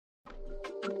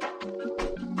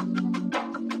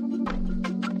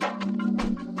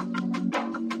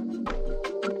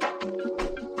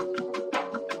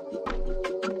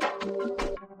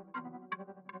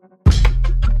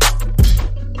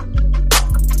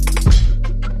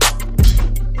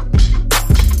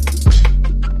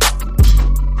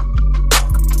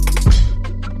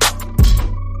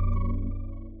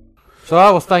So I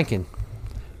was thinking,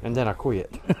 and then I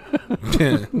quit.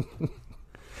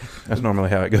 That's normally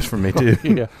how it goes for me too.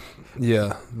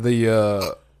 Yeah. Yeah.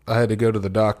 I had to go to the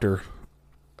doctor,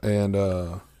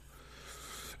 and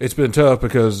it's been tough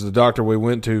because the doctor we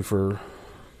went to for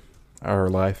Our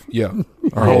life.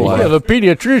 our whole life. Yeah, the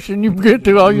pediatrician you get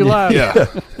to all your life.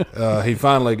 Yeah. He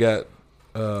finally got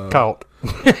Caught.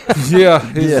 he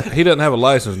doesn't have a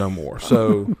license no more.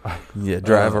 So Yeah,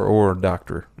 driver or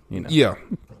doctor. You know. yeah.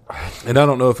 And I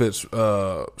don't know if it's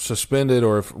suspended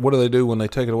or what do they do when they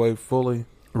take it away fully?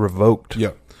 Revoked.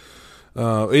 Yeah.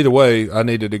 Either way, I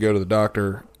needed to go to the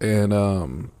doctor,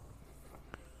 and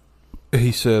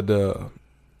he said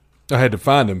I had to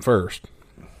find him first,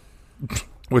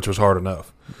 which was hard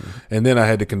enough. And then I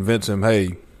had to convince him,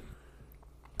 hey,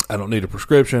 I don't need a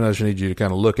prescription. I just need you to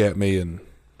kind of look at me and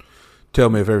tell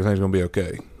me if everything's going to be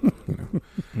okay. You know?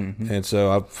 And so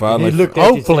I finally... He looked at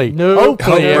hopefully, you and said,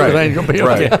 hopefully right. everything's going to be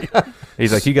okay. Right.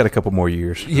 He's like, you got a couple more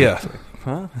years. Yeah.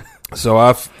 Huh? So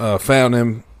I found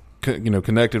him,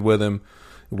 connected with him.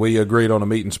 We agreed on a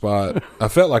meeting spot. I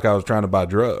felt like I was trying to buy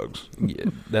drugs. Yeah,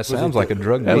 that sounds like a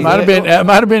drug That deal. might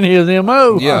have been his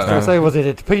MO. Yeah. I was going to say, was it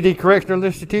at the PD Correctional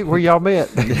Institute where y'all met?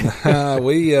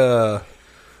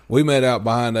 We met out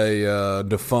behind a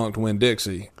defunct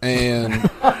Winn-Dixie, and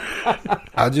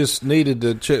I just needed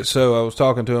to check. So I was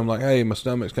talking to him like, hey, my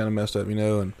stomach's kind of messed up,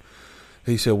 and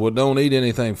he said, well, don't eat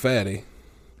anything fatty.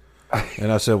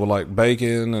 And I said, well, like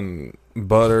bacon and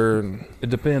butter. And It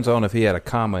depends on if he had a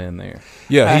comma in there.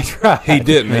 yeah, That's right. he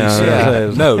didn't. He Yeah.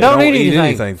 said, no, Don't eat eat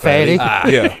anything fatty.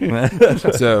 fatty. Yeah.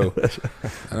 So,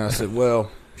 and I said,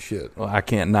 well, shit. Well, I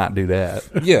can't not do that.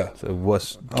 Yeah. So I can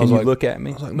was you like- look at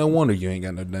me? I was like, no wonder you ain't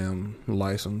got no damn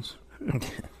license.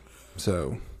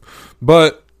 So,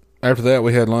 but after that,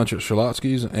 we had lunch at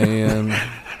Shalotsky's, and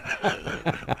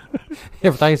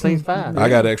Everything seems fine. I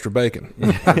got extra bacon.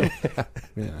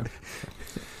 Yeah,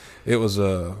 it was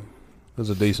a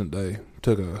decent day.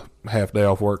 Took a half day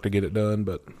off work to get it done,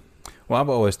 but Well, I've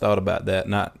always thought about that,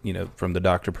 not from the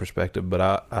doctor perspective, but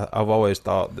I've always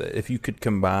thought that if you could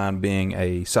combine being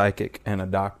a psychic and a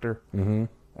doctor,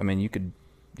 I mean, you could,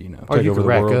 or take you over could the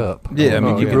rack world. up. Yeah, I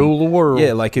mean, you could can- rule the world.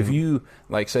 Yeah, like if you,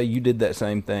 say you did that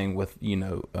same thing with,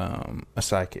 a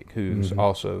psychic who's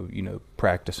also,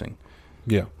 practicing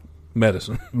yeah,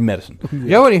 medicine. medicine. You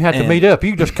don't even have to And- meet up.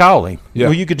 You just call him. Yeah,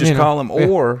 Well, you could just You know, call him, yeah.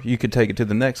 or you could take it to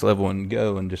the next level and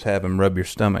go and just have him rub your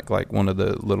stomach like one of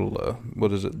the little,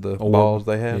 what is it, the Orb. balls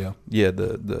they have? Yeah. Yeah,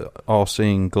 the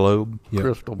all-seeing globe. Yeah.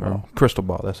 Crystal ball. Or crystal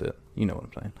ball, that's it. You know what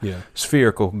I'm saying. Yeah,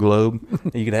 Spherical globe.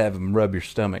 You could have him rub your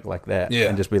stomach like that. Yeah.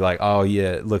 And just be like, oh,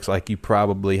 yeah, it looks like you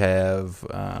probably have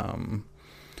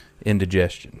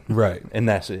indigestion. right. And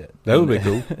that's it. That would be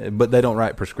cool. But they don't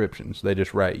write prescriptions. They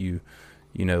just write you,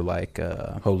 like...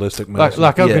 Holistic Like, medicine.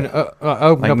 like open, Yeah.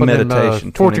 open like up on them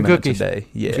meditation, 20 fortune minutes cookies. a day.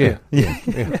 Yeah.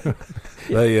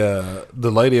 They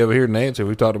the lady over here, Nancy.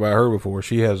 We talked about her before.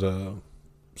 She has a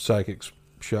psychic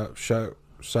shop.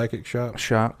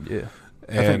 Shop, yeah.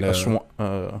 I And think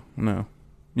no.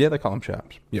 Yeah, they call them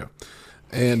shops. yeah,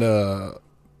 and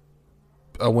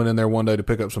I went in there one day to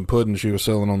pick up some pudding she was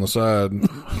selling on the side,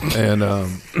 and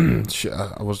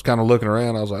I was kind of looking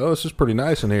around. I was like, "Oh, this is pretty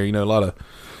nice in here." A lot of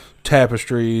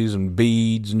tapestries and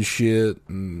beads and shit,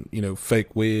 and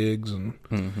fake wigs, and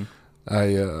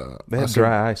They have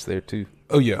dry ice there too.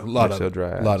 Oh yeah, a lot They of sell it.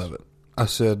 dry A lot ice. of it. I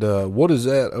said, "What is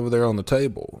that over there on the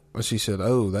table?" And she said,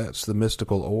 "Oh, that's the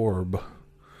mystical orb."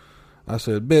 I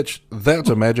said, "Bitch, that's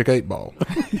a magic 8-ball."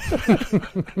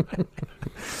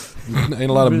 Ain't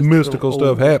a lot of mystical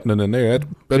stuff happening in there.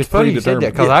 That's It's funny you said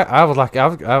that predetermined. because I was like, I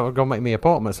was going to make me an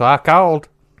appointment. So I called,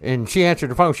 and she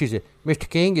answered the phone. She said, Mr.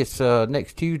 King, it's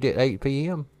next Tuesday at 8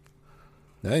 p.m.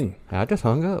 Dang, I just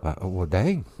hung up. Well,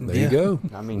 dang. there you go.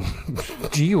 I mean,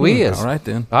 gee whiz. All right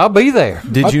then. I'll be there.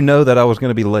 Did you know that I was going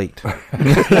to be late?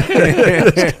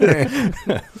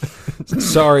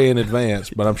 Sorry in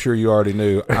advance, but I'm sure you already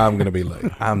knew I'm going to be late.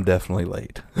 I'm definitely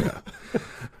late.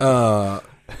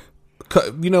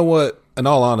 You know what? In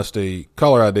all honesty,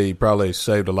 caller ID probably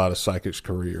saved a lot of psychics'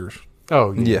 careers.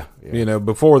 Oh, Yeah.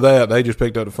 Before that, they just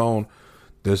picked up the phone.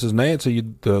 This is Nancy,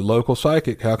 the local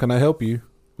psychic. How can I help you?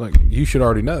 Like, you should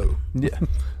already know. Yeah.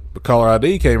 But caller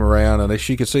ID came around, and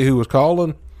she could see who was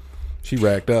calling. She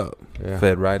racked up. Yeah.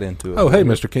 Fed right into it. Oh, hey,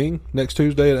 Mr. King. Next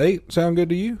Tuesday at 8. Sound good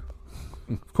to you?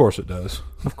 Of course it does.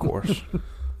 Of course.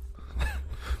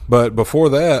 But before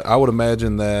that, I would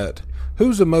imagine that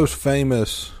who's the most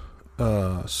famous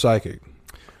psychic?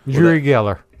 Yuri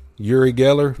Geller. Uri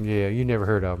Geller? Yeah, you never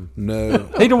heard of him. No.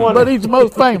 He the one. But he's the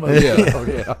most famous. Yeah. Oh,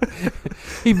 yeah.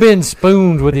 He been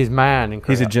spooned with his mind and crap.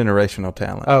 He's a generational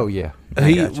talent. Oh yeah.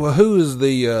 Well, who is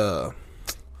the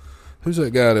who's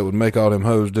that guy that would make all them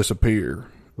hoes disappear?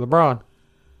 LeBron.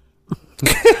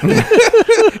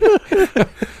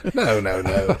 No.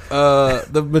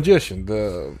 The magician,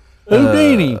 the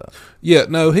Houdini. yeah,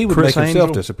 no, he would Chris make himself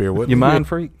Angel? disappear, wouldn't You he? mind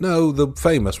freak? No, the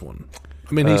famous one.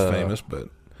 I mean, he's famous, but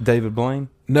David Blaine?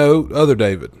 no, other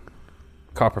David.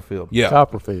 Copperfield. Yeah,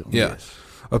 Copperfield. yeah. Yes.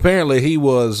 Apparently, he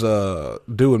was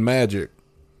doing magic,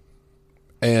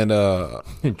 and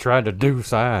He tried to do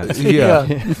science. yeah.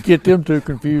 Get them too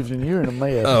confused and you're in a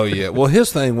mess. Oh yeah. Well,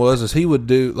 his thing was he would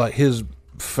do like his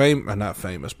not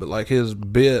famous, but like his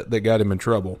bit that got him in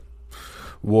trouble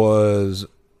was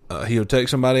he would take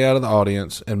somebody out of the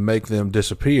audience and make them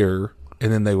disappear,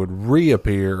 and then they would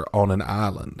reappear on an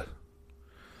island.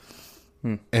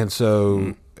 And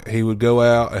so he would go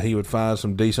out and he would find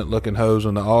some decent looking hoes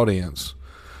in the audience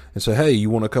and say, "Hey, you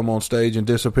want to come on stage and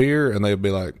disappear?" And they'd be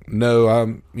like, "No,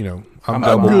 I'm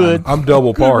double good. I'm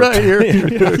double parked." Right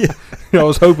here. I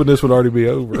was hoping this would already be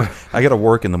over. I got to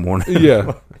work in the morning.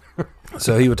 Yeah.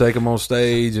 So he would take them on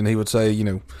stage and he would say,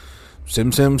 Sim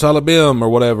Sim Salabim or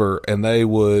whatever, and they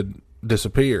would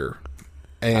disappear.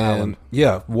 And Island.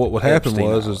 yeah, what would happen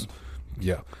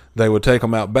Epstein they would take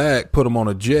them out back, put them on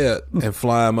a jet, and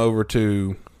fly them over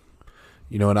to,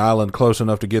 an island close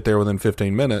enough to get there within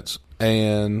 15 minutes.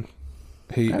 And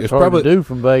That's it's hard probably to do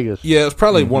from Vegas. yeah, it's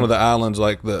probably one of the islands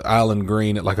like the Island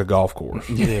Green at like a golf course.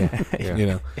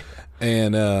 Yeah.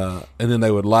 And then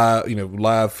they would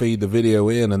live feed the video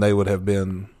in, and they would have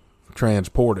been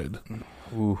transported.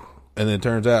 Ooh. And then it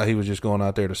turns out he was just going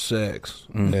out there to sex,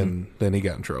 and then he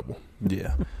got in trouble.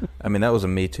 Yeah. I mean, that was a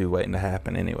Me Too waiting to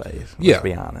happen anyways. Yeah. Let's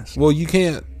be honest. Well, you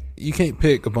can't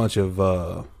pick a bunch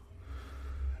of.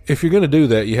 If you're going to do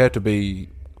that, you have to be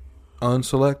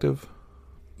unselective.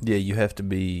 Yeah, you have to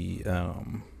be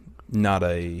not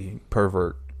a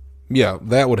pervert. Yeah,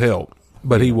 that would help.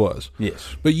 But he was.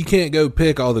 Yes. But you can't go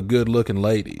pick all the good-looking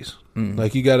ladies.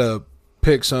 Like you got to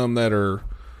pick some that are,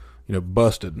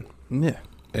 busted. Yeah.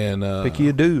 And Pick you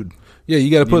a dude. yeah, you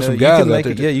got to put some you guys can out make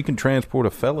there. it, yeah, you can transport a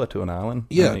fella to an island.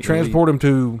 Yeah, I mean, transport him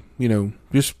to,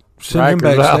 just send him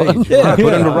Rikers Island. backstage. Yeah,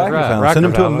 put him to Yeah, Rikers right. Island. Send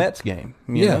him Rikers to a Island. Mets game.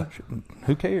 You Yeah. know?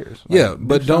 Who cares? Yeah, Like,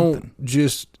 but do don't something.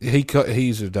 just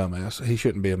he's a dumbass. He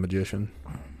shouldn't be a magician.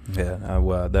 Yeah,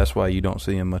 well, that's why you don't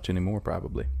see him much anymore,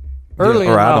 probably. Early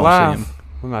Or in I my don't life, see him.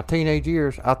 in my teenage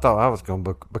years, I thought I was going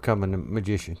to become a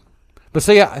magician. But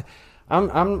see, I'm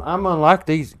unlike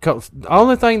these. 'Cause the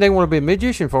only thing they want to be a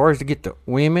magician for is to get the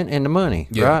women and the money,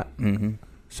 Yeah. right? Mm-hmm.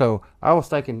 So I was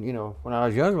thinking, when I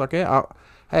was young like that,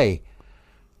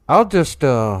 I'll just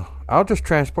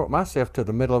transport myself to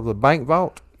the middle of the bank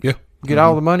vault, Yeah, get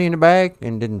all the money in the bag,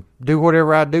 and then do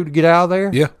whatever I do to get out of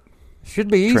there. yeah, Should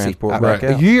be easy. Transport back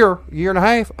A out. year and a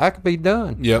half, I could be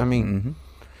done. Yeah. I mean,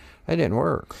 that didn't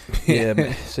work. Yeah,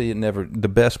 but see, the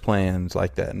best plans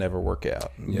like that never work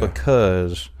out Yeah.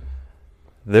 because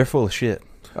they're full of shit.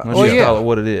 Let's well, just yeah. call it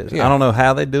what it is. Yeah. I don't know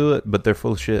how they do it, but they're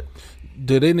full of shit.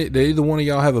 Did either one of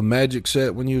y'all have a magic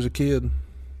set when you was a kid?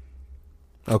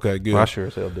 Okay, good. Well, I sure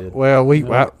as hell did. Well,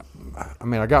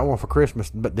 I got one for Christmas,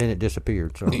 but then it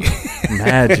disappeared. So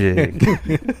Magic.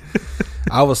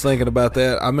 I was thinking about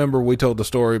that. I remember we told the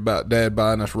story about Dad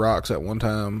buying us rocks at one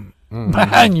time.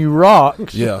 Behind you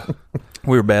rocks. Yeah.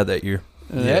 We were bad that year.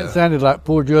 And Yeah. that sounded like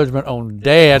poor judgment on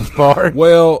Dad's part.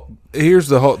 Well, here's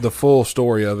the full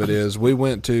story of it is we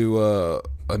went to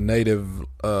a native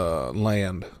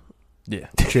land, Yeah.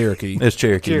 Cherokee. It's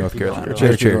Cherokee, Cherokee, North Carolina. North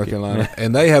Cherokee, North Carolina.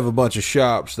 And they have a bunch of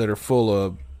shops that are full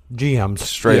of gems,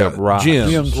 Straight up rock.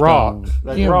 gems. Gemstones. rocks,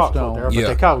 They rocks out there, but Yeah.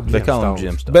 they call They call them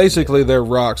gemstones. gemstones. Basically, they're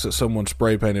rocks that someone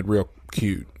spray painted real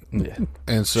cute. Yeah.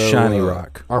 And so Shiny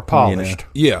rock. Or polished.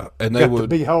 Yeah, and they Got the would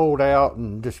behold out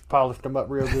and just polished them up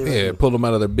real good. pull them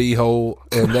out of their beehole,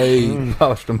 and they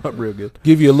Polished them up real good.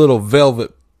 give you a little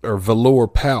velvet or velour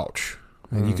pouch,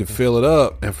 and you can fill it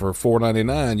up, and for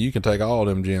 $4.99 you can take all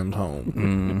them gems home.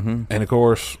 Mm-hmm. And of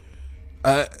course,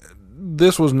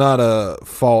 this was not a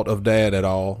fault of Dad at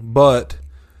all, but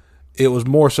it was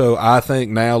more so, I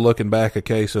think now looking back, a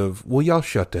case of, well, y'all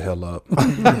shut the hell up.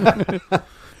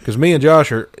 Because me and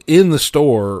Josh are in the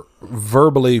store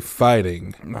verbally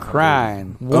fighting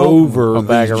Crying. over A these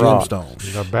bag of rocks.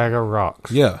 gemstones. A bag of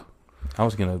rocks. Yeah. I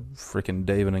was gonna freaking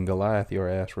David and Goliath your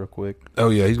ass real quick. Oh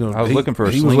yeah, he's going. I was looking for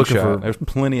a slingshot. There's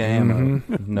plenty of ammo,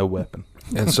 no weapon.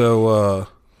 And so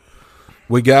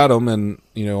we got them, and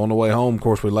on the way home, of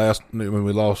course, we lost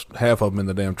half of them in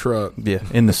the damn truck. Yeah,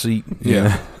 in the seat.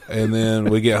 Yeah, and then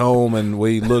we get home and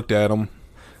we looked at them,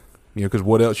 because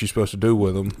what else you supposed to do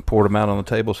with them? Poured them out on the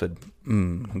table. Said,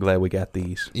 "I'm glad we got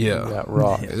these." Yeah, Got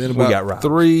rocked. and then We got about rocked.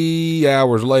 3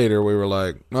 hours later, we were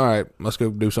like, "All right, let's go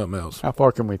do something else." How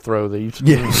far can we throw these?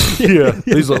 Yeah, Yeah,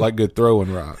 these look like good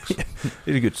throwing rocks.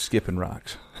 these are good skipping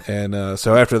rocks. And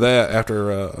so after that,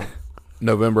 after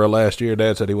November of last year,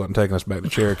 Dad said he wasn't taking us back to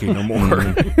Cherokee no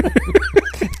more.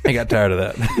 I got tired of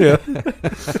that.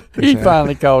 Yeah, He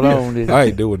finally caught on, didn't he? I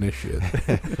ain't doing this shit.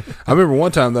 I remember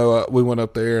one time though, we went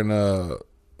up there and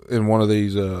in one of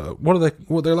these, what are they?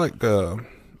 Well, they're like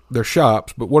they're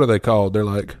shops, but what are they called? They're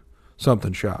like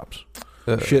something shops,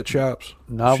 shit shops.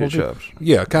 Novelty? Shit shops.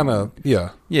 Yeah, kind of. Yeah,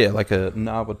 Yeah, like a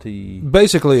novelty.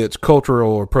 basically it's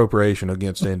cultural appropriation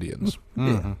against Indians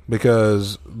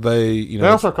because they, They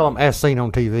also call them as seen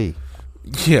on TV.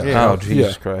 yeah, Oh,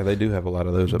 Jesus yeah. Christ. They do have a lot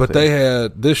of those up But there. they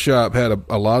had this shop had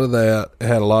a lot of that. It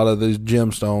had a lot of these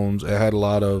gemstones. It had a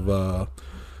lot of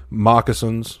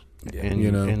moccasins, And,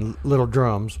 and little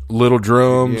drums. little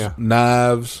drums, Yeah.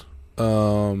 knives,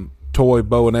 toy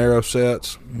bow and arrow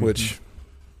sets, which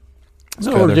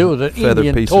So it was an feather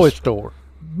Indian pieces. toy store.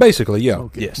 basically, yeah,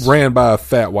 Yes. ran by a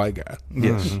fat white guy.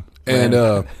 Yes. And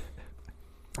They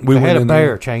we went had a in bear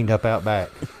there. chained up out back.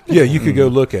 Yeah, you could go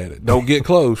look at it. Don't get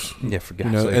close. Yeah, for God's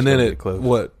You know, sakes, and then don't at get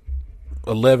close.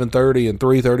 11:30 and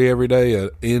 3:30 every day, an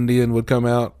Indian would come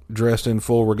out dressed in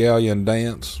full regalia and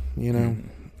dance.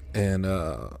 And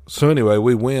so anyway,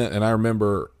 we went, and I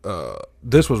remember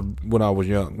this was when I was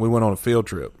young. We went on a field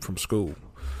trip from school.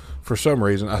 For some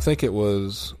reason, I think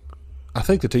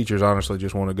the teachers honestly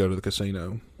just want to go to the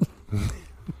casino.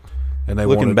 And they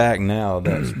Looking wanted, back now,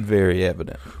 that's very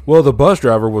evident. well, the bus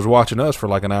driver was watching us for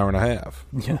like an hour and a half.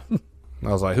 Yeah.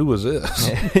 I was like, who was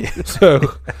this? So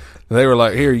they were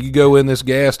like, here, you go in this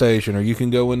gas station, or you can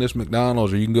go in this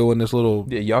McDonald's, or you can go in this little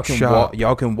Yeah, y'all can shop. walk.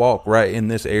 Y'all can walk right in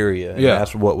this area. And Yeah.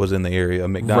 that's what was in the area: a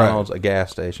McDonald's, a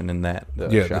gas station, and that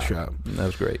Yeah, shop. the shop. And that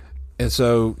was great. And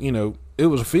so, it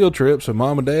was a field trip. So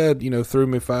Mom and Dad, threw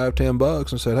me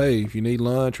 $5-10 and said, hey, if you need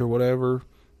lunch or whatever,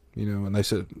 and when they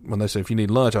said, if you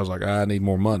need lunch, I was like, I need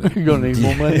more money. You're going to need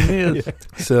more money than this.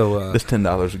 So, This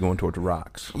 $10 is going towards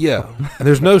rocks. yeah. And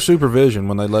there's no supervision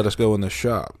when they let us go in this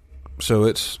shop. So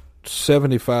it's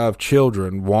 75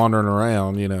 children wandering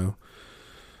around,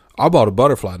 I bought a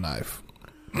butterfly knife.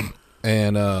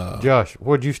 And, Josh,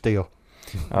 what'd you steal?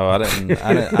 Oh, I didn't.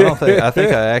 I don't think. I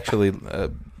think I actually.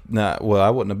 Well, I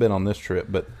wouldn't have been on this trip,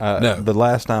 but No. the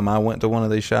last time I went to one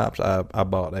of these shops, I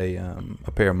bought a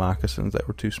pair of moccasins that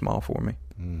were too small for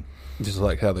me. just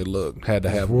like how they look, had to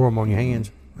have Wore them on your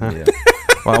hands. Huh? Yeah.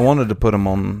 Well, I wanted to put them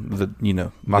on the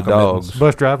the Mocca dogs.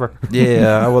 Bus driver.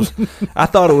 Yeah, I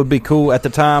thought it would be cool at the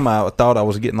time. I thought I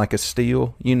was getting like a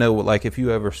steal. Like if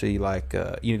you ever see like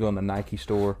you go in the Nike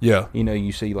store. Yeah.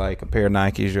 You see like a pair of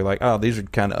Nikes. You're like, oh, these are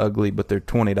kind of ugly, but they're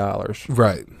 $20.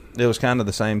 Right. It was kind of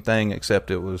the same thing,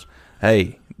 except it was,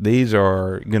 hey, these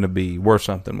are going to be worth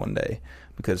something one day.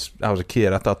 Because I was a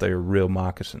kid, I thought they were real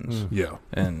moccasins, Yeah.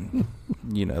 and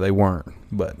they weren't.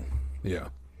 But Yeah.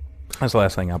 that's the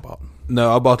last thing I bought.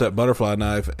 No, I bought that butterfly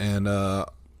knife, and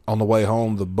on the way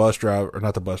home, the bus driver, or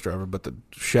not the bus driver, but the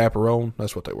chaperone,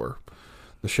 that's what they were.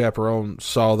 The chaperone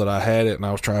saw that I had it, and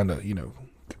I was trying to,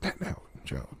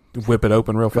 whip it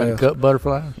open real Trying to fast. cut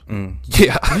butterflies.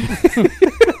 Yeah.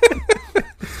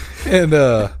 And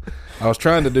I was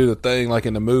trying to do the thing like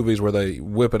in the movies where they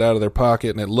whip it out of their pocket,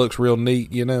 and it looks real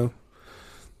neat,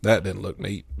 That didn't look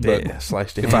neat. But Yeah,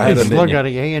 sliced it. if I had a Look out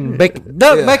of your hand. Becky.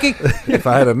 if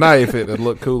I had a knife, it'd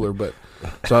look cooler. But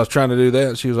so I was trying to do that,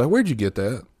 and she was like, "Where'd you get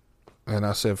that?" And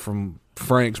I said, "From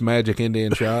Frank's Magic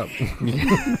Indian Shop."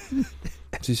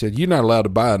 She said, "You're not allowed to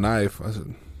buy a knife." I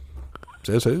said,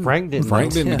 "Says who?" Frank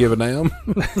didn't. give a damn.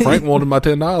 Frank wanted my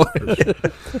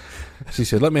 $10. She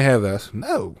said, "Let me have that." I said,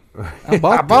 "No, I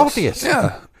bought this.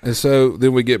 yeah." And so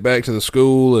then we get back to the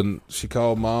school, and she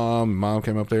called Mom. And Mom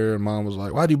came up there, and Mom was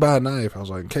like, "Why'd you buy a knife?" I was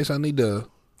like, "In case I need to."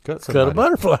 Cut Cut a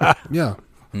butterfly. Yeah.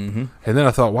 Mm-hmm. And then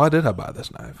I thought, why did I buy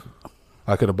this knife?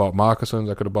 I could have bought moccasins.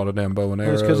 I could have bought a damn bow and It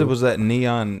arrow. was because it was that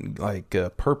neon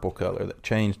purple color that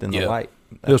changed in the Yeah. light.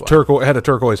 It was That's why. turquoise. It had a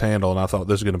turquoise handle, and I thought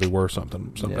this is going to be worth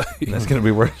something someday. Yeah, that's going to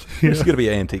be worth. It's going to be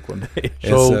antique one day.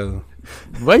 And So-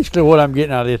 Basically, what I'm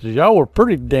getting out of this is y'all were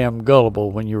pretty damn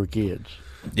gullible when you were kids.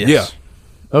 Yes.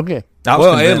 Okay. I was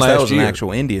Well, and convinced that last was year. an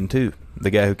actual Indian too.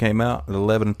 The guy who came out at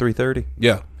 11 and 3:30.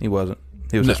 yeah, He wasn't.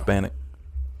 He was No. Hispanic.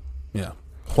 yeah.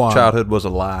 Juan. Childhood was a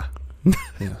lie.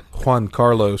 Yeah. Juan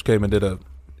Carlos came and did a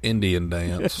Indian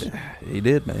dance. He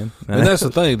did, man. And that's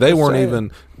the thing. They weren't sad.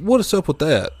 even. What is up with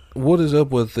that? What is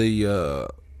up with the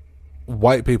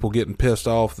white people getting pissed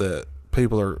off that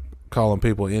people are calling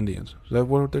people Indians? Is that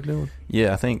what they're doing?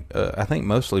 Yeah, I think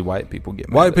mostly white people get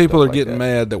mad White at people stuff are like getting that.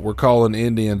 mad that we're calling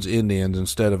Indians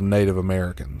instead of Native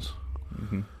Americans.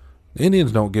 Mhm.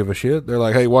 Indians don't give a shit. They're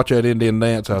like, hey, watch that Indian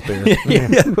dance out there. Yeah,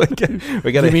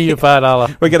 we got Give me a your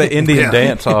 $5. we got an Indian Yeah.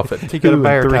 dance off at He got a 2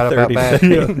 bear and tied up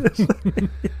 3:30. out back.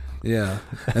 Yeah,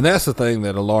 and that's the thing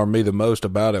that alarmed me the most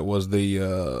about it was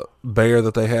the bear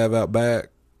that they have out back.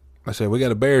 I said, we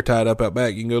got a bear tied up out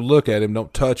back. You can go look at him.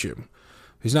 Don't touch him.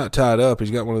 He's not tied up. He's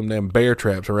got one of them damn bear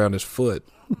traps around his foot.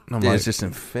 I'm Yeah, like, it's just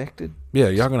infected. yeah,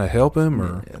 y'all going to help him?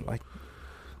 Or Yeah, like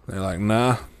they're like,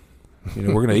 nah,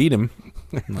 we're going to eat him.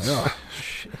 I'm like, oh,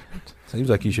 shit. Seems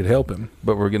like you should help him.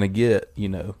 but we're gonna get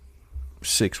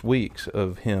 6 weeks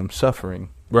of him suffering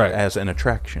Right. as an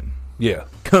attraction. Yeah.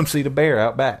 Come see the bear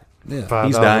out back. Yeah.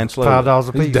 He's dying slowly. $5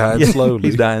 a piece. He's dying Yeah, slowly.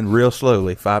 He's dying real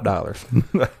slowly. $5.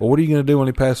 Well, what are you going to do when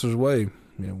he passes away?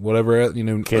 Whatever, a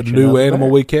Catch new another animal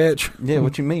bear. we catch. Yeah,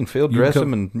 what you mean? Field You dress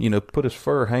come- him and put his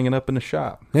fur hanging up in the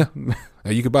shop. Yeah.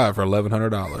 And you could buy it for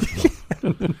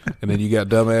 $1,100. And then you got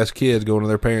dumbass kids going to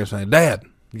their parents saying, Dad,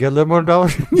 You got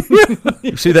 $1100?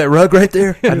 You see that rug right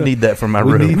there? I need that for my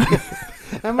room.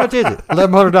 How much is it?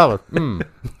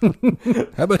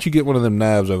 $1,100. how about you get one of them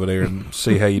knives over there and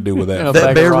see how you do with And a that? That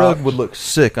bag bear of rug rocks. would look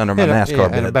sick under my And NASCAR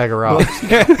and bed. a bag of rocks.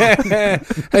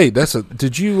 Hey,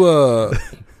 did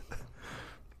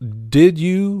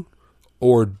you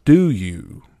or do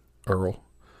you, Earl,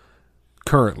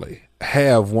 currently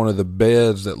have one of the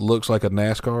beds that looks like a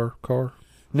NASCAR car?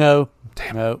 No.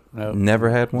 Nope. Never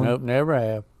had one. Nope. Never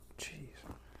have.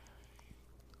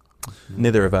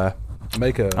 Neither have I.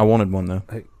 Make I a wanted one though.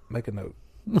 hey, make a note.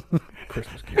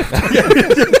 Christmas gift.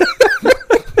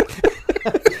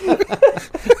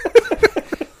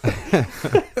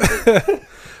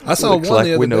 I saw Looks one like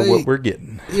the other we know day. what we're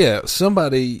getting. Yeah,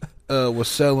 somebody was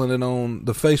selling it on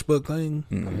the Facebook thing.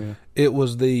 Mm-hmm. It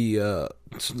was the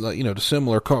the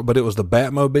similar car, but it was the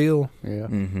Batmobile. Yeah.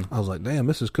 Mm-hmm. I was like, damn,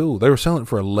 this is cool. They were selling it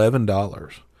for $11.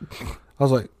 I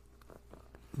was like,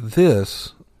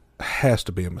 this has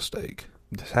to be a mistake.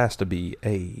 This has to be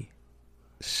a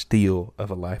steal of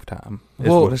a lifetime. is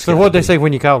Well, what it's So gotta what'd they be. say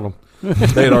when you called them?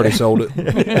 They had already sold it.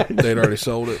 They'd already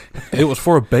sold it. It was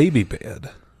for a baby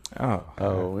bed. Oh,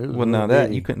 Oh, it was well, now real that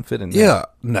big. you couldn't fit in. Yeah,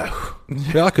 no.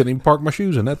 Yeah, I couldn't even park my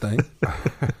shoes in that thing.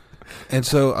 And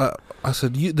so I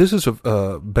said, this is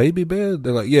a baby bed?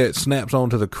 They're like, yeah, it snaps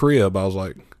onto the crib. I was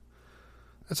like,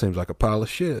 that seems like a pile of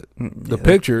shit. The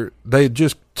picture, they had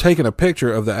just taken a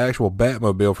picture of the actual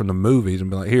Batmobile from the movies and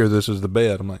been like, here, this is the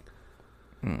bed. I'm like,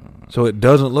 so it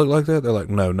doesn't look like that? They're like,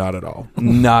 no, not at all.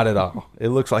 Not at all. It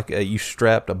looks like you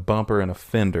strapped a bumper and a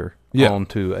fender Yeah.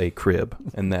 onto a crib,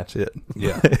 and that's it.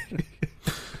 Yeah.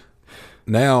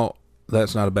 Now,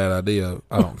 that's not a bad idea,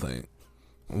 I don't think.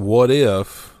 What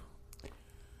if,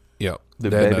 The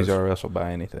Dad babies knows. R Us will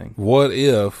buy anything. What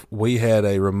if we had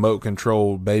a remote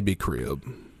controlled baby crib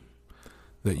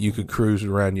that you could cruise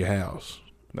around your house?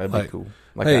 That'd Like, be cool.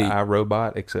 Like hey- an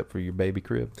iRobot, except for your baby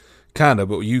crib. Kind of,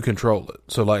 but you control it.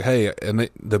 So, like, hey, and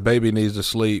the baby needs to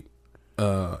sleep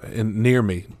near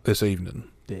me this evening.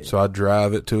 Yeah. So I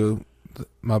drive it to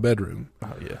my bedroom.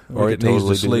 Oh yeah, Or We it could needs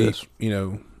totally to do sleep,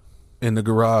 this. in the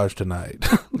garage tonight.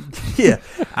 Yeah,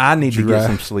 I need to get Drive-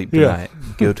 some sleep Yeah. tonight.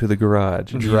 Go to the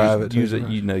garage. Drive it to Use the it.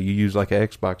 garage. You use like an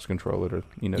Xbox controller to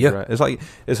Yeah. drive.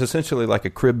 It's essentially like a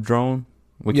crib drone.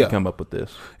 We Yeah. could come up with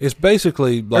this. It's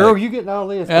basically like Earl, you getting all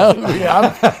this? Oh,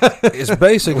 yeah. it's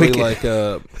basically We can- like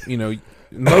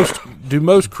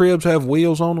most cribs have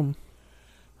wheels on them?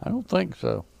 I don't think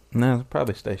so. No, it's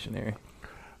probably stationary.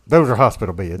 Those are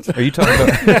hospital beds. Are you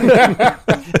talking about?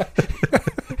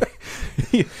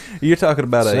 You're talking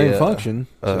about Same a function.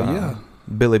 So,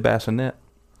 Billy Bassinet.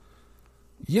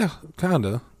 Yeah, kind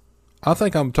of. I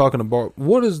think I'm talking about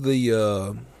what is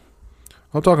the?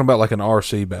 I'm talking about like an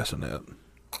RC bassinet.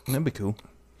 That'd be cool.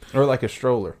 Or like a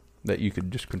stroller that you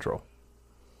could just control,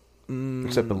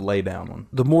 except a lay down one.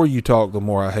 The more you talk, the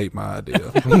more I hate my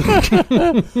idea.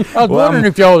 I was wondering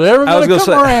if y'all was ever I was going to gonna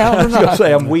come say. around I or was gonna not.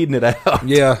 say I'm weeding it out.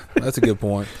 Yeah, that's a good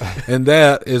point. And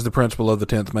that is the principle of the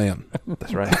 10th man.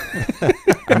 That's right.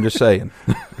 I'm just saying.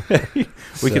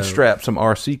 We could So- strap some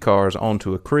RC cars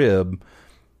onto a crib.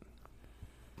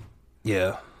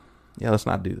 Yeah. Yeah, let's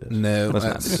not do this. No, Let's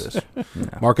not do that's- this.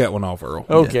 No. Mark that one off, Earl.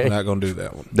 Okay. We're not going to do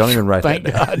that one. Don't even write Thank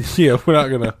that down. God. Yeah, we're not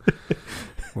going to.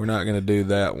 We're not going to do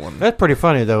that one. That's pretty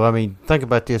funny, though. I mean, think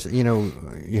about this.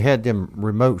 You had them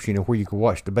remotes, where you could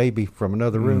watch the baby from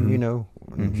another room,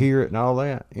 and hear it and all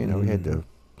that. You know, we had to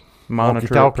Monitor it,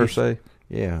 per walkie-talkies. se.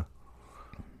 Yeah.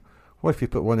 What if you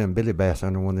put one of them billy bass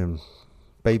under one of them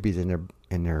babies in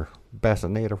their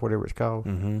bassinet or whatever it's called,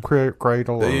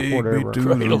 cradle or whatever.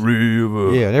 the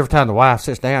river. Yeah, and every time the wife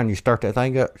sits down, you start that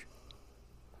thing up.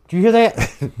 Do you hear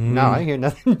that? No, I ain't hear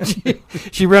nothing.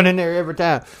 she run in there every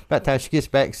time. By the time she gets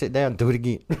back, sit down, do it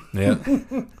again. Yeah.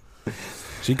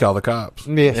 She called the cops.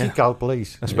 Yeah, she called the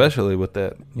police. Especially with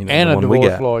that, you know, And the a one we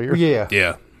divorce got. lawyer. Yeah.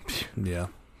 Yeah. Yeah.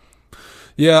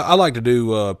 Yeah, I like to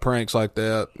do pranks like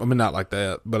that. I mean, not like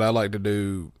that, but I like to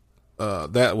do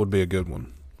that would be a good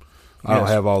one. I don't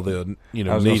Yes. have all the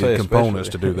I was gonna say needed components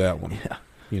to especially. do that one. Yeah.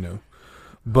 You know,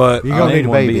 but You I gonna need need a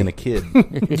one baby. being a kid.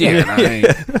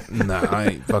 I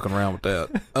ain't fucking around with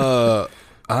that.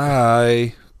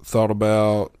 I thought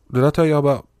about. Did I tell y'all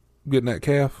about getting that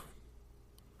calf?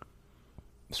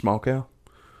 Small cow?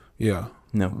 Yeah,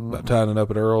 No. about tying it up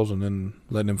at Earl's and then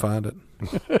letting him find it.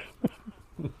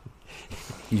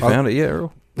 You found it yet,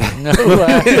 Earl? No,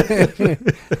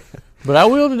 but I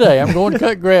will today. I'm going to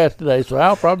cut grass today, so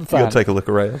I'll probably You gotta find take a look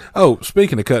around. Oh,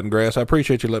 speaking of cutting grass, I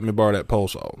appreciate you letting me borrow that pole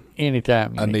saw. it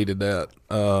anytime. I needed that.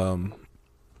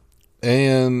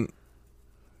 And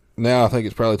now I think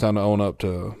it's probably time to own up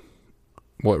to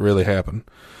what really happened.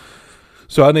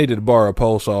 So I needed to borrow a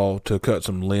pole saw to cut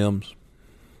some limbs.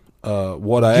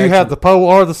 What I Do you have the pole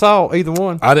or the saw? Either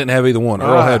one. I didn't have either one.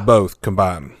 Earl Ah. had both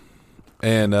combined.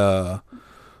 And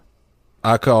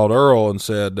I called Earl and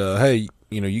said, hey,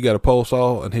 you got a pole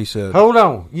saw? And he said, Hold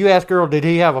on. You asked Earl, did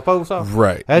he have a pole saw?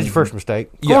 right. That's your first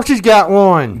mistake. Of Yeah. course he's got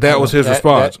one. That was his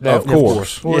response, of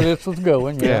course. Where this was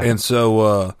going, yeah. And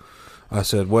so I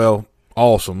said, well,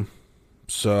 awesome.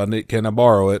 So can I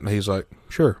borrow it? And he's like,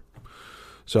 sure.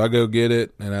 So I go get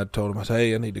it, and I told him, I said,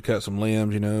 hey, I need to cut some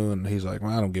limbs, And he's like,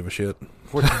 well, I don't give a shit.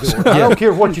 What you doing? I don't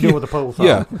care what you do with the pole saw.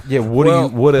 Yeah. Yeah,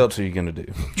 what else are you gonna do?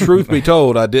 Truth be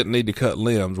told, I didn't need to cut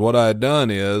limbs. What I had done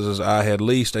is I had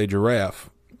leased a giraffe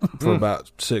for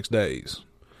about 6 days,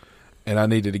 and I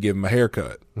needed to give him a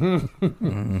haircut.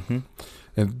 Mm-hmm.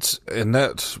 And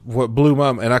that's what blew my.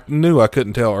 And I knew I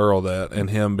couldn't tell Earl that, and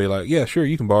him be like, "Yeah, sure,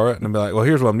 you can borrow it." And I'd be like, "Well,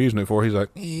 here's what I'm using it for." He's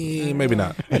like, "Maybe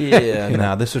not." Yeah,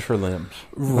 nah, this is for limbs.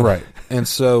 Right. And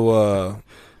so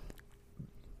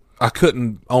I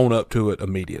couldn't own up to it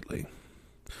immediately.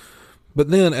 But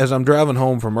then, as I'm driving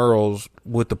home from Earl's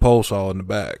with the pole saw in the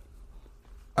back,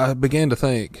 I began to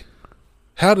think,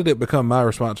 how did it become my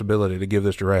responsibility to give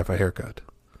this giraffe a haircut?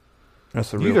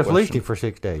 That's the real You just question. leased him for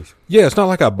 6 days. Yeah, it's not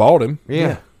like I bought him.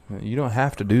 Yeah. You don't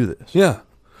have to do this. Yeah.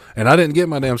 And I didn't get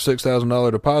my damn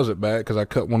 $6,000 deposit back because I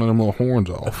cut one of them little horns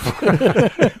off.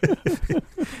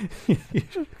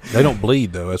 They don't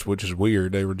bleed, though, which is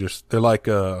weird. They're like,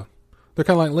 they're kind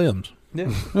of like limbs,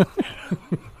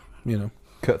 Yeah.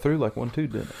 Cut through like one too,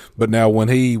 didn't it? But now when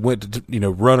he went to,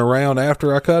 run around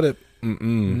after I cut it,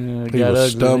 Yeah, he got was ugly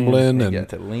stumbling He and got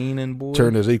to leaning, boy.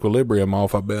 turned his equilibrium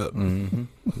off, I bet.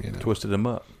 Mm-hmm. Twisted him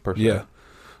up. Per se. Yeah.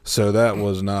 So that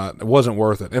it wasn't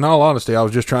worth it. In all honesty, I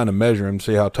was just trying to measure him,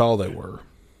 see how tall they were.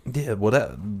 Yeah,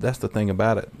 well, that's the thing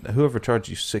about it. Whoever charged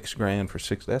you $6,000 for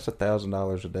that's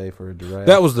 $1,000 a day for a giraffe.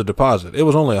 That was the deposit. It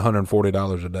was only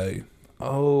 $140 a day.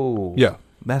 Oh, Yeah.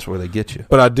 that's where they get you.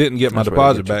 But I didn't get my That's where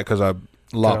deposit they get you. back because I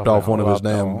lopped off one of his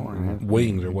damn off.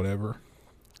 wings or whatever.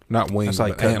 Not wings, It's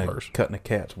like but antlers. cutting a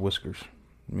cat's whiskers,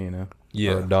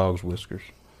 Yeah. or a dog's whiskers.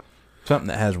 Something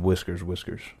that has whiskers.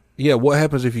 Yeah, what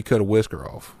happens if you cut a whisker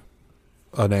off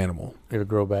an animal? It'll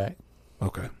grow back.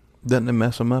 Okay. Doesn't it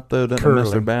mess them up though? Doesn't it mess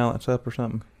their Curling. balance up or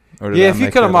something? Or did Yeah, I if you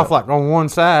make cut them that off up? like on one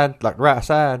side, like right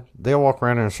side, they'll walk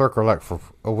around in a circle like for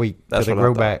a week That's till they what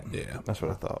I grow thought. back. Yeah. That's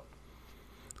what I thought.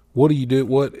 What do you do?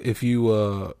 What if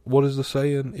you? What is the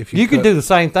saying? If You can cut- do the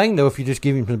same thing though if you just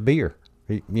give him some beer.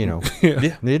 Yeah.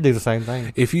 They do the same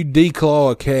thing. If you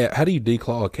declaw a cat, how do you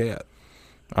declaw a cat?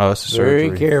 Oh, it's a Very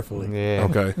surgery. carefully. Yeah.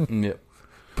 Okay. Yep.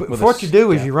 With what a you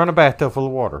do is scalpel. you run a bathtub full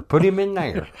of water, put him in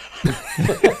there.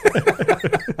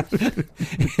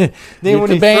 Then Get when the he's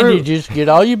through, bandages. Get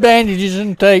all your bandages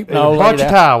and tape and and all a bunch that.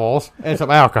 of towels and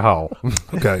some alcohol.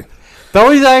 Okay.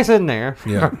 Throw his ass in there.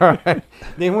 Yeah. All right.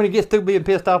 Then when he gets through being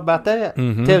pissed off about that, tell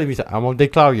him, you say, I'm going to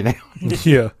declaw you now.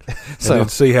 Yeah. So- And then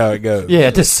see how it goes. Yeah,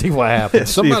 just see what happens.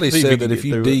 Somebody See if said you that can if get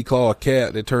you through it. declaw a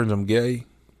cat, it turns them gay.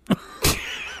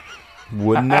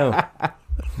 Wouldn't know.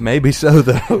 Maybe so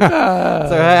though. So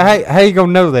how you going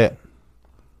to know that?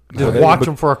 Just Okay, watch but-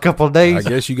 them for a couple of I days.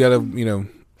 guess you got to,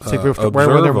 See if they wear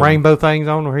one of them 'em. rainbow things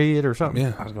on their head or something.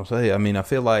 Yeah. I was gonna say. I mean, I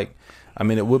feel like,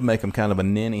 it would make them kind of a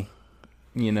ninny,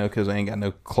 because they ain't got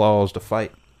no claws to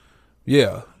fight.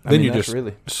 Yeah. I Then mean, you that's just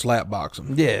really- slap box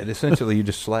them. Yeah, essentially you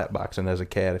just slap boxing as a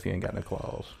cat if you ain't got no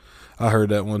claws. I heard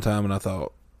that one time and I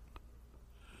thought,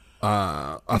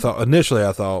 I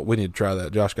thought we need to try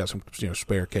that. Josh got some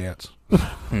spare cats,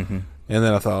 Mm-hmm. and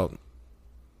then I thought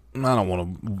I don't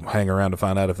want to hang around to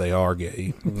find out if they are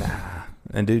gay. Nah.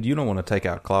 And dude, you don't want to take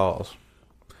out claws.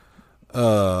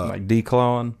 Like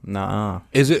declawing? Nah.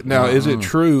 Is it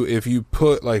true if you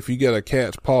if you get a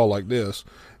cat's paw like this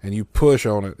and you push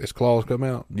on it, its claws come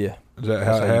out? Yeah. Is that That's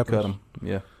how it you happens? cut 'em.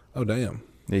 Yeah. Oh damn!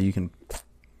 Yeah, you can.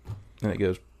 And it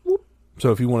goes.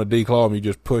 So if you want to declaw them, you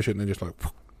just push it and it just like.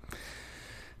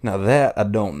 Now that I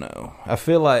don't know. I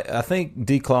think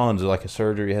declawing is like a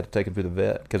surgery. You have to take them to the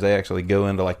vet because they actually go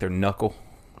into like their knuckle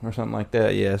or something like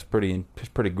that. Yeah, it's pretty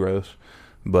gross.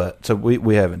 But so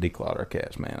we haven't declawed our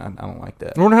cats, man. I don't like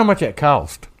that. I wonder how much that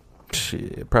cost.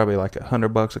 Shit, probably like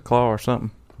 $100 a claw or something.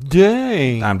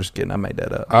 Dang. I'm just kidding. I made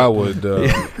that up. I would.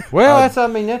 Well, that's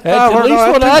at least That's at least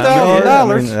what I charge.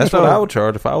 $2,000. That's what I would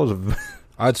charge if I was a.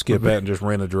 I'd skip that and just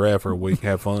rent a giraffe for a week,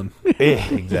 have fun.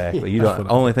 Exactly. You don't.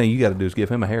 Only thing you got to do is give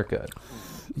him a haircut.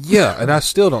 Yeah, and I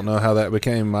still don't know how that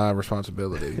became my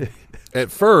responsibility. At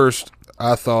first,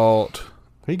 I thought.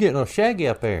 He getting a shaggy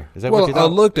up there. Is that Well, what you I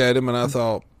thought? looked at him and I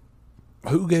thought,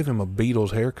 who gave him a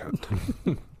Beatles haircut?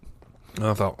 And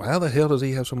I thought, how the hell does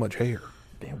he have so much hair?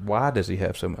 Damn, why does he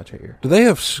have so much hair? Do they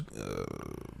have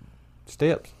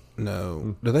Steps.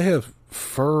 no? Do they have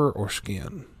fur or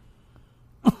skin?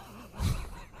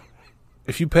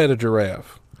 If you pet a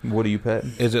giraffe, What are you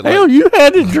petting? is it Hell, like? you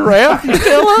had a giraffe. You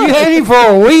tell us. You had him for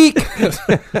a week.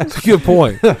 That's a good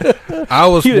point. I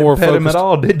was You more didn't pet him at focused.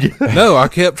 all, did you? No, I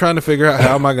kept trying to figure out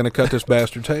how am I going to cut this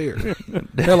bastard's hair.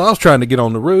 Hell, I was trying to get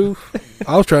on the roof.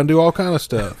 I was trying to do all kind of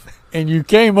stuff. And you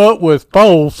came up with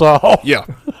pole saw. Yeah,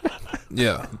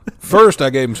 yeah. First, I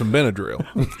gave him some Benadryl,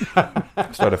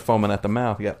 Started foaming at the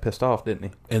mouth. He got pissed off, didn't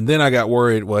he? and then I got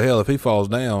worried. Well, hell, if he falls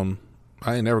down,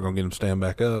 I ain't never going to get him to stand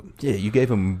back up. Yeah, you gave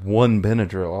him one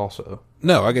Benadryl also.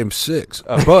 No, I gave him 6.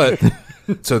 But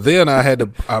so then I had to.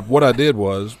 What I did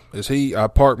I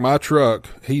parked my truck.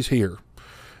 He's here,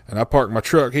 and I parked my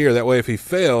truck here. That way, if he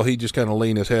fell, he just kind of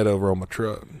lean his head over on my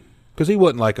truck because he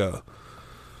wasn't like a,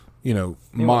 He wasn't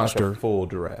monster. like a full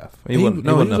giraffe. He wasn't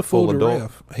was a full adult.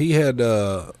 giraffe. He had.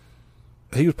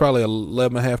 He was probably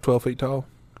 11 and a half, 12 feet tall.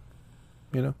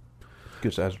 Good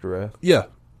sized giraffe. Yeah,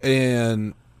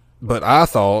 but I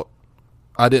thought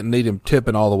I didn't need him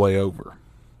tipping all the way over.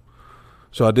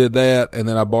 So I did that, and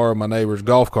then I borrowed my neighbor's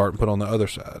golf cart and put on the other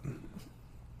side.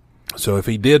 So if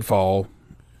he did fall,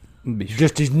 It'd be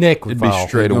Just his neck would It'd be fall.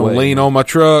 straight he's going away. to lean on my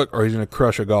truck or he's going to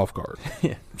crush a golf cart.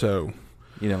 Yeah. So,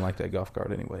 You didn't like that golf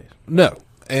cart anyways. no.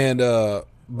 And,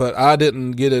 but I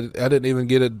didn't even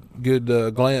get a good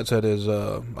glance at his,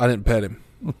 I didn't pet him.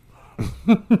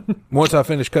 Once I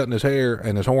finished cutting his hair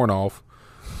and his horn off,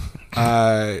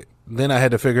 then I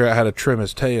had to figure out how to trim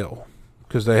his tail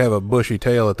because they have a bushy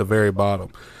tail at the very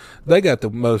bottom. They got the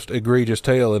most egregious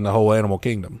tail in the whole animal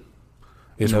kingdom.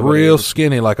 It's Nobody real ever-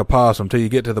 skinny like a possum till you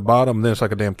get to the bottom, and then it's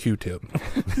like a damn Q-tip.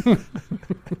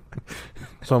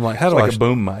 So I'm like, how It's do like I? a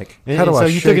boom mic. And How do so I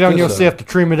you took shake it on this yourself to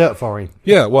trim it up for him.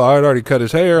 Yeah, well, I had already cut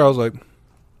his hair. I was like,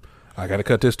 I got to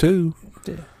cut this too.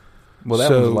 Well, that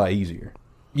So- one's a lot easier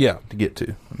Yeah, to get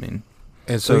to. I mean,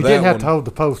 and So so you that didn't have one, to hold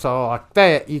the post saw like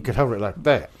that. You could hold it like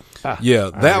that. yeah,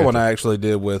 that got one you. I actually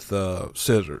did with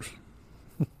scissors.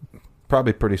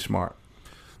 probably pretty smart.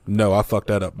 No, I fucked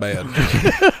that up bad.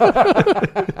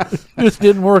 This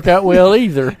didn't work out well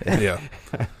either. Yeah,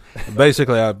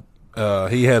 basically,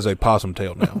 he has a possum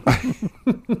tail now.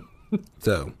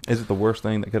 So Is it the worst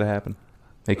thing that could have happened?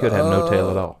 He could have no tail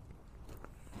at all.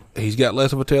 he's got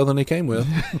less of a tail than he came with,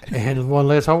 And one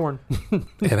less horn. and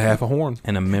half a horn.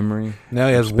 And a memory. Now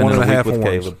he has Spending one and a week half with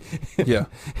horns. Caleb. Yeah,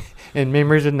 And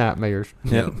memories and nightmares.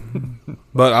 yeah.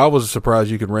 But I was surprised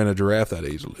you could rent a giraffe that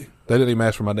easily. They didn't even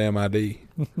ask for my damn ID.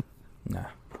 Nah.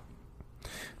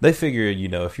 They figure,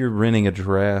 if you're renting a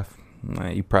giraffe,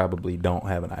 you probably don't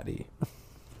have an ID.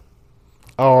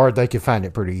 Or they could find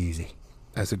it pretty easy.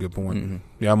 That's a good point. Mhm.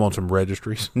 Yeah, I'm on some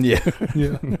registries. Yeah.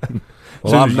 Yeah. Well,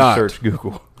 Well, I'm not. Search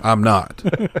Google. I'm not.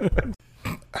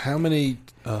 How many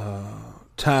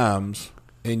times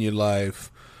in your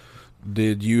life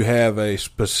did you have a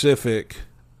specific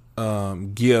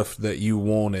gift that you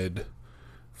wanted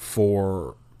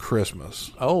for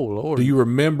Christmas? Oh, Lord. Do you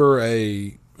remember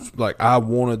I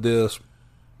wanted this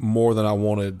more than I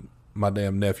wanted my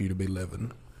damn nephew to be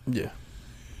living? Yeah.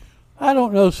 I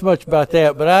don't know so much about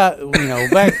that, but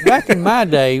back in my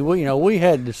day, we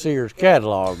had the Sears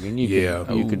catalog, and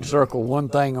you could circle one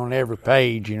thing on every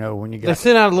page, when you They got.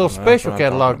 sent out a little That's special what I'm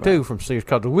catalog talking too from Sears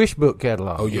called the Wish Book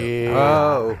catalog. Oh, yeah. Yeah.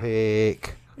 Oh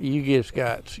heck! You just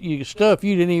got stuff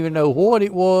you didn't even know what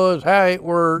it was, how it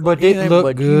worked, But it anything, looked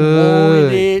but good. you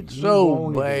wanted it You so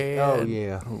wanted it. bad. Oh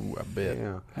yeah. Ooh, I bet.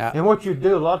 Yeah. And what you'd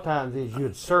do a lot of times is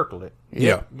you'd circle it.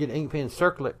 Yeah. Get an ink pen,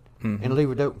 circle it, and leave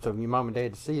it open so your mom and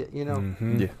dad to see it. You know.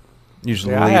 Mm-hmm. Yeah.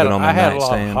 Usually Yeah, leave it on the I had a lot of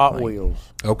nightstand. Hot like- Wheels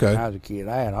Okay. when I was a kid.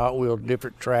 I had Hot Wheels,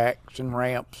 different tracks and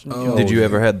ramps. And Oh, jokes. Did you yeah.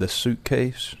 ever had the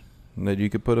suitcase that you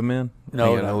could put them in?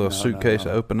 No, You had a no, little no, suitcase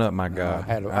no. to open up. My I God,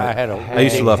 had a I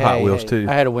used to love Hot Hey, Wheels hey. too.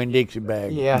 I had a Winn-Dixie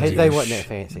bag. Yeah, they wasn't that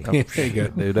fancy. There you go.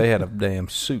 Dude, they had a damn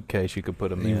suitcase you could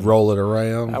put them You in. roll it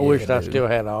around. I wish I dude. still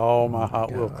had all my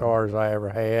Hot Wheel cars I ever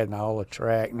had and all the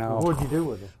track and all. What'd you do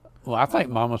with it? Well, I think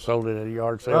Mama sold it at a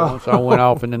yard sale Oh. once I went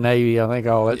off in the Navy. I think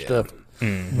all that stuff.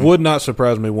 Would not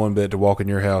surprise me one bit to walk in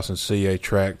your house and see a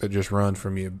track that just runs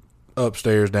from you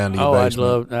upstairs down to your Oh,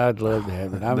 basement. I'd love to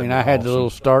have it. I That'd mean, be I had the awesome. little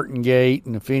starting gate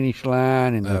and the finish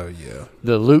line and Oh yeah.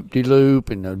 the loop-de-loop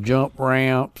and the jump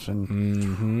ramps and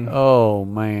Mm-hmm. oh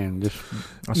man, just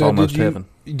That's Now, almost did you, heaven.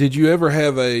 Did you ever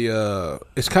have a?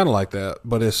 It's kind of like that,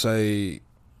 but it's a.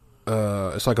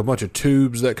 It's like a bunch of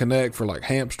tubes that connect for like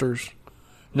hamsters.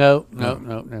 no,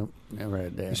 never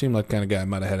had You that. seem like the kind of guy who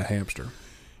might have had a hamster.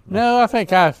 No, I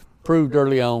think I proved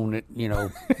early on that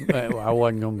I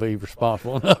wasn't going to be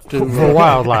responsible enough to. For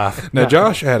wildlife. Now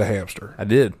Josh had a hamster I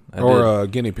did. or a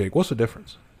guinea pig. What's the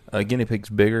difference? A guinea pig's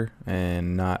bigger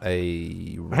and not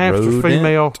a Hamster's rodent.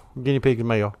 female, guinea pig is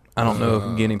male. I don't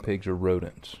know if guinea pigs are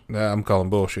rodents. Nah, I'm calling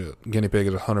bullshit. Guinea pig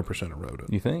is 100% a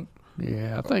rodent. You think?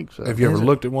 Yeah, I think so. Have you ever Is it?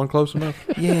 looked at one close enough?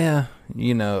 Yeah.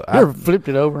 You know, You ever flipped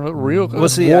it over and looked real Well,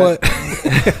 close? see, What?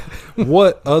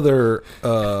 What other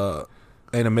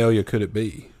animalia could it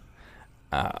be?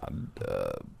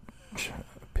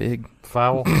 pig.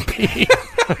 Fowl.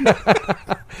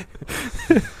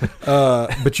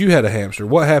 But you had a hamster.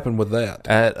 What happened with that?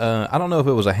 I don't know if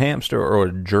it was a hamster or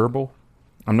a gerbil.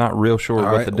 I'm not real sure All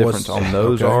what right, the difference what's- on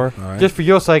those okay, are. all right. Just for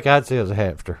your sake, I'd say it was a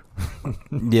hamster.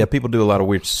 Yeah, people do a lot of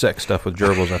weird sex stuff with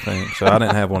gerbils, I think. So I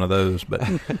didn't have one of those. But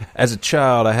as a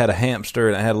child, I had a hamster,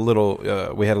 and I had a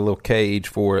little. We had a little cage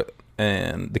for it,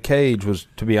 and the cage was,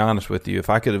 to be honest with you, if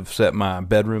I could have set my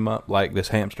bedroom up like this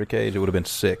hamster cage, it would have been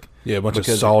sick. Yeah, a bunch of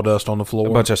Because sawdust on the floor.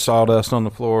 A bunch of sawdust on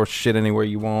the floor, shit anywhere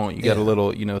you want. You got Yeah. a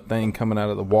little, thing coming out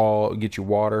of the wall, get you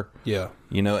water. Yeah.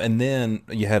 And then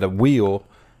you had a wheel,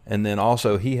 and then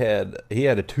also he had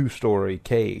a 2-story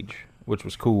cage, which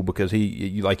was cool because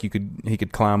he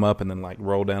could climb up and then like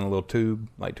roll down a little tube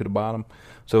like to the bottom,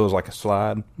 so it was like a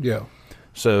slide. Yeah.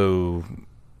 So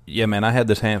yeah, man, I had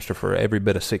this hamster for every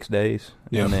bit of 6 days,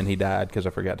 Yeah. and then he died because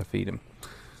I forgot to feed him.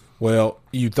 Well,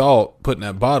 you thought putting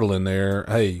that bottle in there,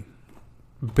 hey,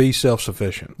 be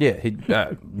self-sufficient. Yeah, he.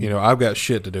 I've got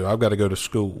shit to do. I've got to go to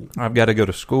school. I've got to go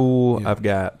to school. Yeah. I've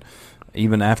got,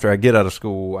 even after I get out of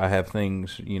school, I have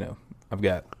things, I've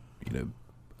got,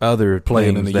 other Playing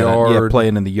in things the that yard.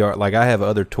 playing in the yard. Like I have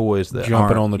other toys that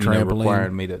Jumping aren't, on the trampoline.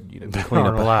 requiring me to, clean up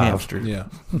Aren't a allowed. hamster. Yeah.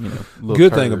 Little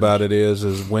Good thing turds. about it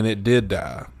is when it did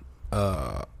die,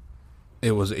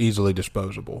 it was easily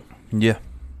disposable. Yeah,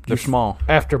 they're small.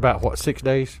 After about, 6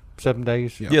 days? 7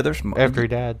 days? Yeah. Yeah, they're small. After he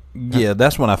died? Yeah,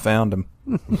 that's when I found him.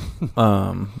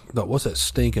 Thought, what's that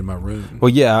stink in my room? Well,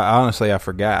 yeah, honestly, I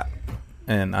forgot.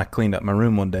 And I cleaned up my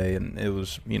room one day, and it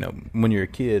was, when you're a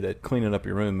kid, cleaning up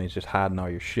your room means just hiding all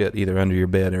your shit either under your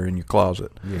bed or in your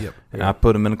closet. Yep. And I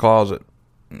put him in the closet.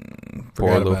 Poor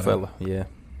Forgot little about fella. Yeah.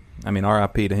 I mean,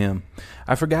 R.I.P. to him.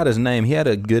 I forgot his name. He had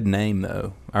a good name,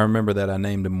 though. I remember that I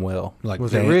named him well. Like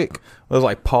Was it Rick? It was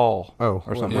like Paul Oh,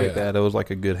 or something yeah. like that. It was like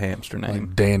a good hamster name.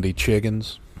 Like Dandy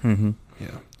Chickens. Mm-hmm.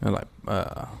 Yeah. And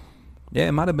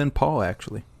it might have been Paul,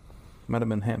 actually. It might have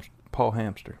been Paul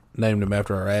Hamster. Named him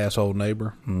after our asshole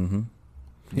neighbor. Mm-hmm.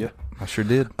 Yeah, I sure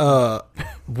did.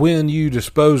 When you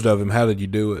disposed of him, how did you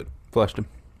do it? Flushed him.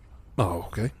 Oh,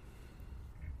 okay.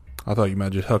 I thought you might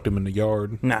have just hucked him in the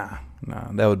yard. Nah,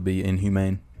 that would be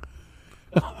inhumane.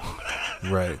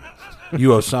 Right. You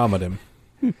Osama'd him.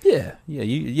 Yeah.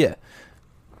 You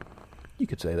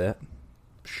could say that.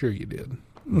 Sure you did.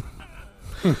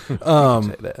 Say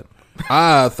that.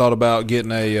 I thought about getting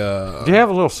Do you have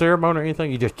a little ceremony or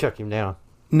anything? You just chuck him down?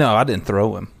 No, I didn't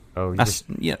throw him. Oh, you I just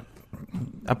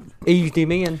eased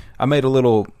him in? I made a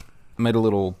little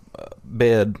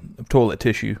bed of toilet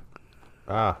tissue,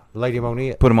 Laid him on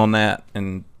it. put him on that,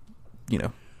 and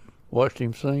Watched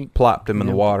him sink. plopped him in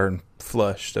the Yeah. water and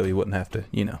flushed so he wouldn't have to,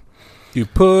 You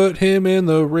put him in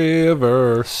the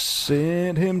river.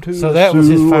 send him to. So that was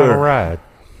his final ride.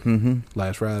 Mm-hmm.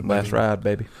 Last ride. Last baby. ride,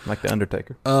 baby, like the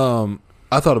Undertaker.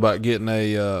 I thought about getting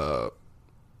a.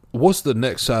 What's the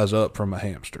next size up from a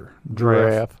hamster?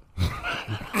 Giraffe.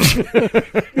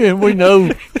 And we know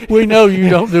you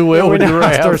don't do well Yeah, with we know.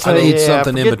 giraffes. I need Yeah,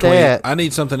 something in forget between. that. I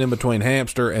need something in between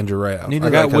hamster and giraffe. You I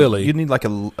got like Willie. You need like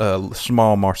a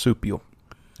small marsupial.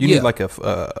 You Yeah. need like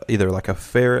a either like a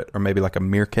ferret or maybe like a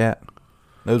meerkat.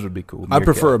 Those would be cool. I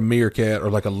prefer a meerkat or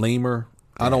like a lemur.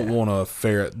 I don't want a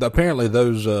ferret. Apparently,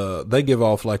 those they give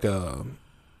off like a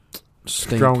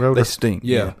stink. Strong odor. They stink.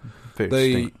 Yeah. Ferrets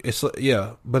They stink. it's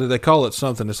yeah, but they call it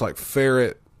something. It's like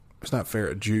ferret. It's not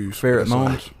ferret juice. Ferret It's like-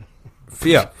 moans.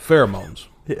 Yeah, pheromones.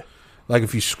 Yeah. Like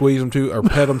if you squeeze them too or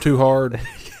pet them too hard.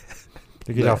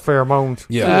 To get off pheromones.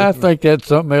 Yeah. I think that's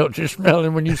something else you're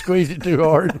smelling when you squeeze it too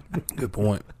hard. Good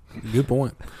point. Good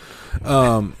point.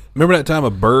 Remember that time a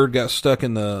bird got stuck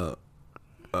in the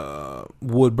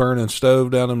wood burning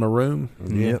stove down in my room?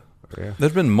 Yep. Yeah.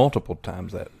 There's been multiple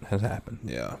times that has happened.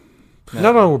 Yeah.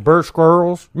 Not only with bird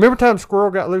squirrels. Remember time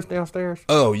squirrel got loose downstairs?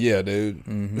 Oh yeah, dude.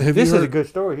 Have This you is heard? a good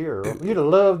story here. You'd have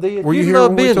loved this. Were you You'd here love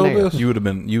when we being told there. this? You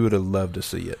would have loved to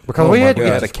see it. Because Oh we my had to God.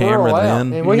 get Had the a camera squirrel out,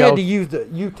 then. and we Y'all- had to use the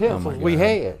utensils we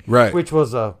had, Right. which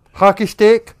was a hockey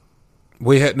stick.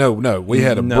 We had we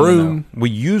had a No, broom. no. We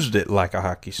used it like a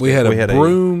hockey stick. We had a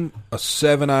broom, a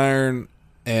 7-iron,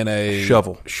 and a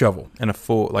Shovel. Shovel. and a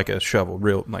full like a shovel,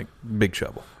 real like big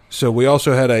shovel. So we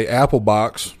also had a apple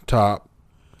box top,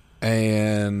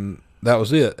 and that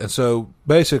was it. And so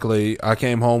basically, I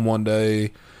came home one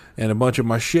day, and a bunch of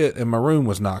my shit in my room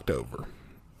was knocked over.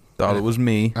 Thought it was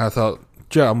me. I thought,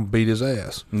 "Joe, I'm gonna beat his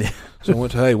ass." Yeah. So I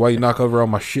went to, "Hey, why you knock over all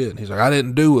my shit?" And he's like, "I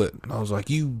didn't do it." And I was like,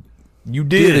 "You You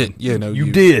did did it. You know,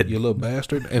 you did. you little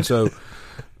bastard." And so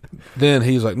then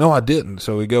he's like, "No, I didn't."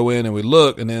 So we go in and we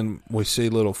look, and then we see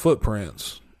little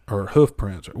footprints or hoof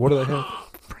prints. Or what do they have?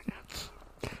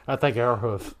 I think our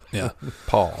hoof. Yeah,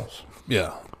 Pause.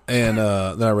 yeah. And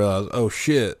then I realized, oh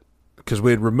shit, because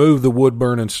we had removed the wood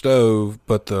burning stove,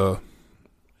 but the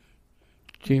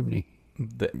Chimney.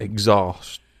 The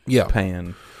exhaust yeah,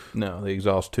 pan. No, the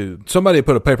exhaust tube. somebody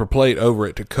put a paper plate over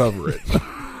it to cover it,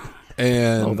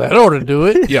 and Oh, that ought to do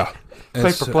it. yeah, and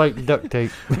Paper so- plate and duct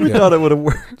tape. We Yeah. thought it would have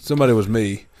worked. Somebody was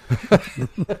me.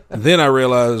 Then I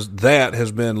realized that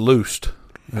has been loosed.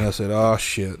 And I said, oh,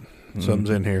 shit. Something's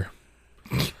in here.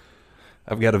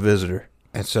 I've got a visitor.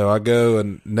 And so I go,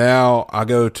 and now I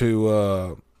go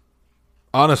to,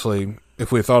 honestly,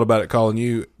 if we had thought about it calling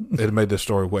you, it'd have made this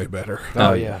story way better.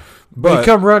 Oh, yeah. But But, he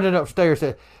come running upstairs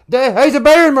and said, Dad, there's a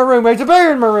bear in my room. There's a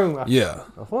bear in my room. yeah.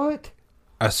 What?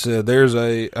 I said,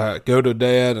 go to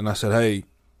Dad, and I said, hey,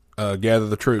 gather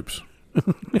the troops.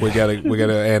 We got an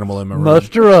animal in my room.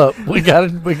 Muster up. We got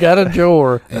a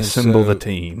jar. And Assemble so- the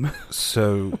team.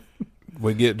 So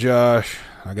we get Josh.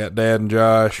 I got Dad and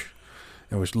Josh,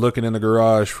 and we're looking in the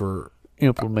garage for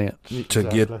Implements. to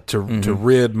Exactly. get to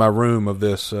rid my room of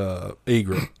this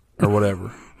egret or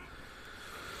whatever.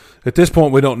 At this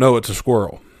point, we don't know it's a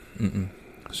squirrel.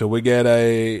 So we get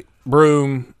a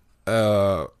broom,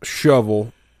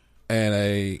 shovel, and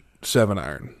a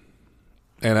 7-iron,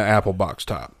 and an apple box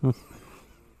top.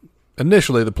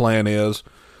 Initially, the plan is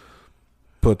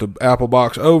put the apple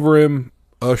box over him,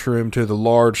 usher him to the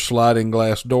large sliding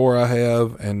glass door I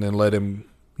have, and then let him,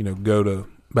 go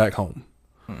back home.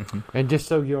 And just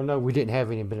so you'll know, we didn't have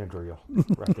any Benadryl.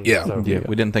 Right there. Yeah. So, Yeah,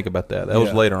 we didn't think about that. That was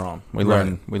Yeah. later on. We Right.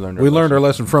 learned. We learned. We learned our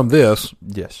lesson from this.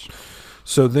 Yes.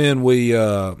 So then we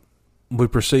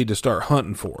proceed to start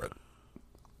hunting for it,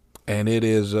 and it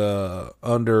is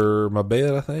under my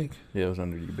bed, I think. Yeah, it was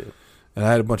under your bed. And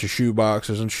I had a bunch of shoe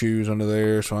boxes and shoes under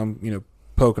there, so I'm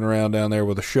poking around down there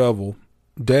with a shovel.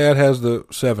 Dad has the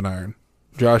 7-iron,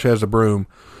 Josh has the broom,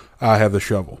 I have the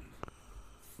shovel.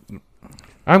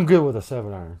 I'm good with a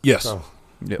 7-iron. Yes, So,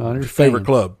 Yeah, Understand. favorite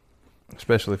club.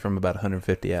 especially from about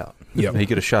 150 out. Yep. He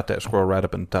could have shot that squirrel right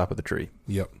up in the top of the tree.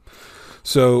 Yep.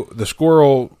 So the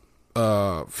squirrel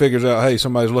figures out, hey,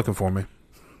 somebody's looking for me,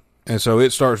 and so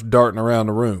it starts darting around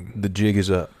the room. The jig is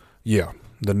up, Yeah,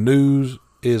 the news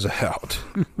is out.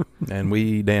 and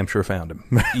we damn sure found him.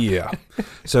 Yeah.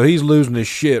 So he's losing his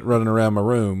shit running around my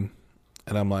room,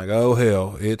 and I'm like, oh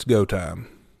hell, it's go time.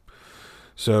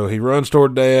 So he runs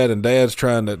toward Dad, and Dad's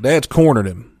cornered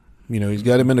him. He's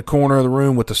got him in the corner of the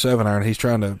room with the 7-iron. He's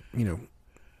trying to,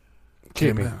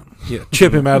 Chip him him. out. Yeah,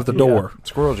 chip him out at the door.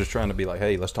 Squirrel's just trying to be like,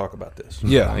 hey, let's talk about this.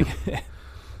 Yeah.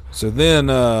 So then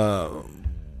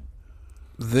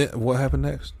what happened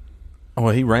next?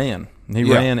 Well, he ran. He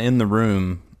Yeah. ran in the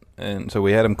room, and so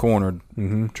we had him cornered.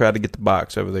 Mm-hmm. Tried to get the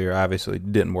box over there. Obviously,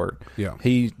 didn't work. Yeah.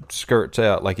 He skirts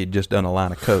out like he'd just done a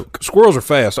line of coke. Squirrels are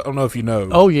fast. I don't know if you know.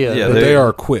 Oh, yeah. Yeah, but they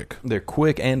are quick. They're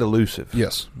quick and elusive.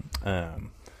 Yes.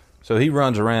 So he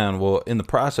runs around. Well, in the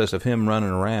process of him running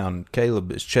around,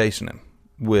 Caleb is chasing him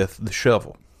with the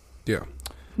shovel. Yeah.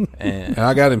 And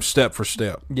I got him step for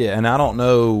step. yeah, and I don't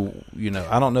know,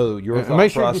 I don't know your thought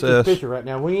Make sure you get process. this picture right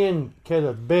now. We in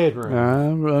Caleb's bedroom.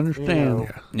 I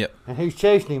understand. Yep. And he's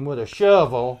chasing him with a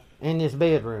shovel in this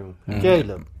bedroom.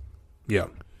 Caleb. Yeah.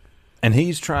 And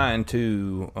he's trying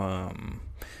to,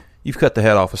 you've cut the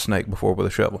head off a snake before with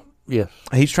a shovel. Yes.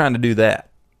 He's trying to do that.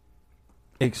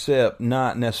 Except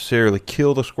not necessarily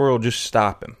kill the squirrel, just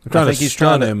stop him. Trying to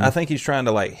stun him. I think he's trying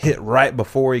to like hit right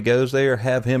before he goes there,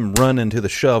 have him run into the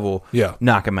shovel,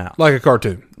 knock him out. Like a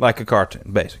cartoon. Like a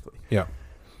cartoon, basically. Yeah.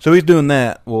 So he's doing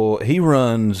that. Well, he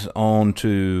runs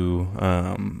onto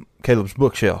Caleb's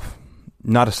bookshelf.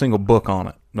 Not a single book on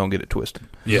it. Don't get it twisted.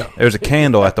 Yeah. There's a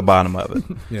candle at the bottom of it.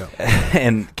 Yeah.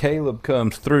 And Caleb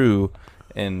comes through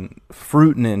and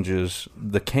fruit ninjas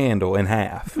the candle in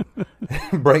half.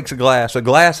 Breaks a glass. A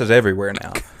glass is everywhere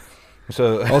now.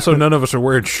 So Also, none of us are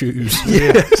wearing shoes.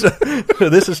 yeah, so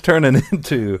this is turning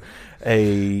into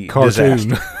a Cartoon.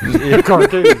 disaster.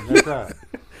 Cartoon. That's right.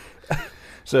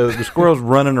 So the squirrel's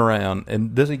running around,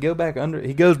 and does he go back under?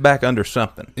 He goes back under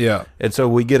something. Yeah. And so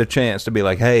we get a chance to be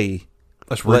like, hey,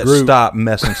 Let's let's regroup. stop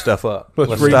messing stuff up. Let's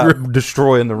Let's stop regroup.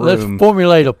 destroying the Let's room.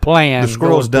 formulate a plan. The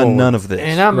squirrel's going done forward. none of this.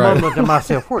 And I'm Right. mumbling to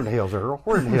myself, where the hell's Earl?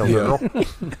 Where the hell's Yeah. Earl?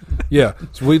 Yeah.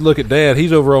 So we look at Dad.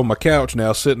 He's over on my couch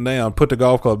now, sitting down, put the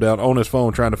golf club down on his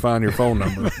phone, trying to find your phone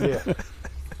number. Yeah.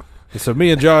 And so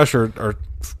me and Josh are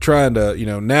trying to,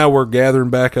 now we're gathering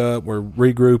back up. We're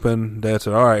regrouping. Dad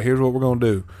said, all right, here's what we're going to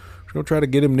do. We're going to try to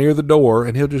get him near the door,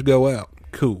 and he'll just go out.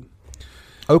 Cool.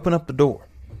 Open up the door.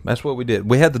 That's what we did.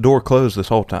 We had the door closed this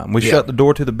whole time. We Yeah. shut the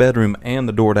door to the bedroom and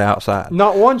the door to outside.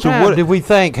 Not one So time what- did we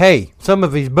think, hey, some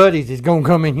of his buddies is going to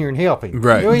come in here and help him.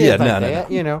 Right. We didn't Yeah,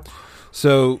 think no. that.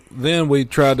 So then we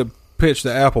tried to pitch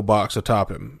the apple box atop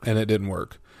him, and it didn't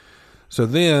work. So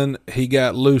then he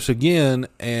got loose again,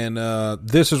 and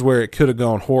this is where it could have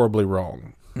gone horribly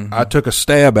wrong. Mm-hmm. I took a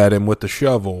stab at him with the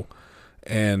shovel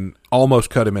and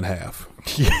almost cut him in half.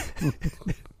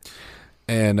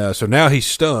 And so now he's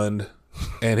stunned,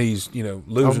 and he's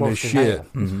losing Almost his in shit.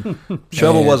 half. Mm-hmm.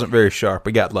 Shovel And- wasn't very sharp.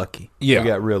 We got lucky. Yeah, we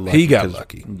got real lucky. He got 'cause-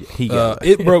 lucky. Yeah, he got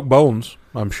It broke bones,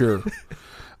 I'm sure.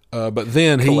 But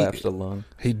then collapsed a lung.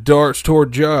 he darts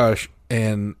toward Josh,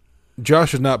 and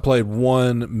Josh has not played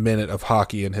 1 minute of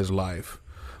hockey in his life.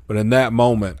 But in that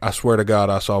moment, I swear to God,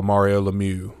 I saw Mario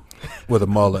Lemieux with a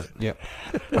mullet. Yep.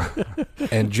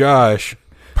 And Josh,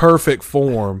 perfect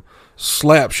form,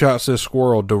 slap shots this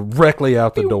squirrel directly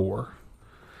out the door.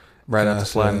 Right out I the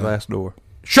sliding said- glass door.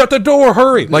 Shut the door,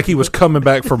 hurry! Like he was coming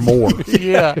back for more.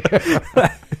 Yeah.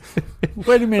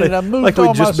 Wait a minute. I moved like we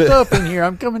all my just been- stuff in here.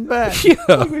 I'm coming back.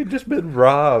 Yeah. We'd just been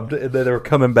robbed, and then they were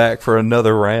coming back for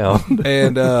another round.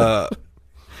 And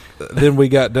then we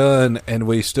got done, and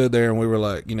we stood there, and we were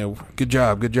like, good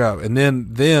job, good job. And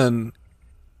then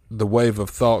the wave of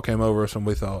thought came over us, and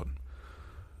we thought,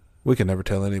 we can never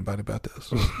tell anybody about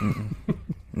this.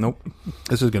 Nope.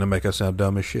 This is going to make us sound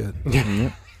dumb as shit.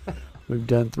 We've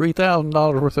done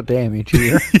 $3,000 worth of damage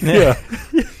here. Yeah.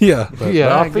 Yeah. But Yeah,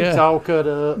 I our feet's guess. all cut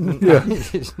up. Yeah.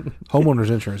 homeowners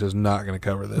insurance is not going to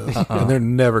cover this. And they're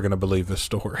never going to believe this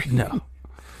story. No.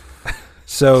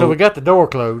 So we got the door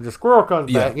closed. The squirrel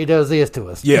comes Yeah. back. He does this to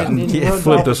us. Yeah. And then he runs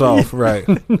Flipped off. us off. Right.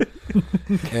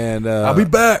 And I'll be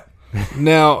back.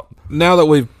 Now that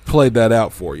we've played that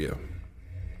out for you,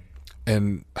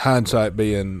 and hindsight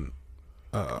being,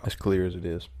 As clear as it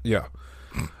is. yeah,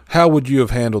 how would you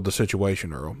have handled the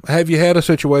situation, Earl? Have you had a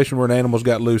situation where an animal's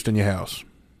got loosed in your house?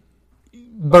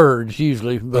 Birds,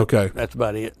 usually. But Okay. That's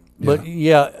about it. But,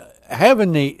 yeah,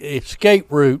 having the escape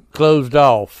route closed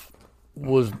off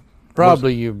was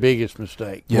probably your biggest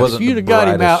mistake. Yeah. If Wasn't you'd the have got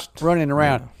him out brightest- running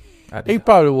around, I he did.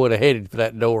 probably would have headed for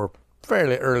that door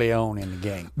fairly early on in the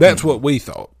game. That's what we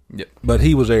thought. Yep. But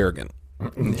he was arrogant,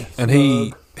 and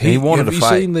he wanted have to you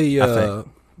fight, seen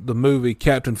the movie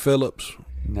Captain Phillips,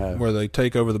 No. where they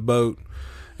take over the boat,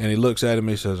 and he looks at him and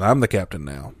he says, "I'm the captain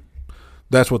now."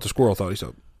 That's what the squirrel thought. He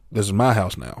said, "This is my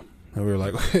house now." And we were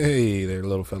like, "Hey there,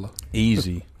 little fella."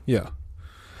 Easy. Yeah.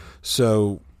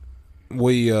 So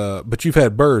we, but you've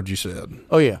had birds, you said.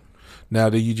 Oh, yeah. Now,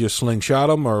 do you just slingshot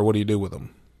them, or what do you do with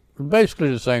them? Basically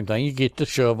the same thing. You get the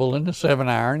shovel and the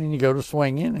 7-iron, and you go to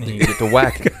swinging. And you get to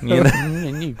whacking. You know?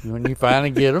 And when you finally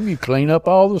get them, you clean up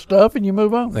all the stuff and you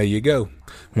move on. There you go.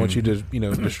 Once you just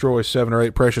destroy 7 or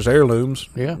 8 precious heirlooms,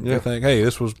 Yeah. you think, hey,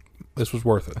 this was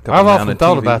worth it. Couple I've often mounted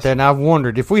thought TVs. about that, and I've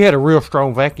wondered if we had a real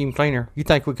strong vacuum cleaner, you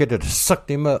think we could have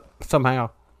sucked him up somehow?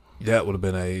 That would have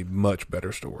been a much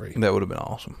better story. That would have been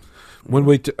awesome. When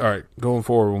we all right, going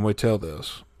forward, when we tell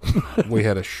this, we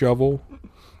had a shovel,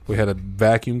 we had a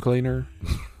vacuum cleaner,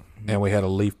 and we had a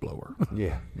leaf blower.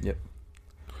 Yeah. Yep.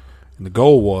 And the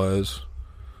goal was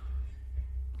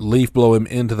leaf blow him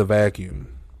into the vacuum.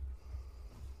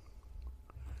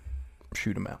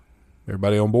 Shoot him out.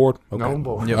 Everybody on board? Okay. On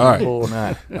board. Yep. All right. All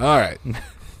right.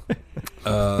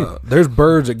 All right. There's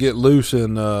birds that get loose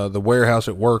in the warehouse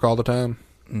at work all the time.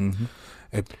 Mm-hmm.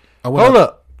 Hold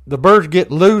up. The birds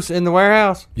get loose in the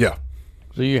warehouse? Yeah.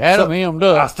 So you had them hemmed I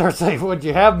up. start saying, would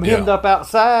you have them hemmed Yeah. up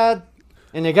outside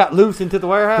and they got loose into the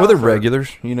warehouse? Well, they're or-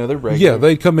 regulars. You know, they're regulars. Yeah,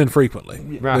 they come in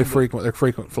frequently. Right. They're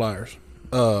frequent flyers.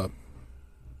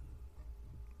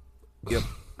 Yep.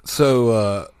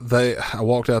 So I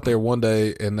walked out there one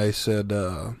day and they said,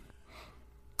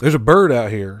 "There's a bird out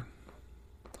here."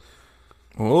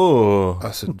 Oh.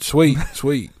 I said, "Sweet,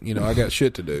 sweet. You know, I got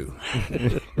shit to do."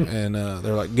 And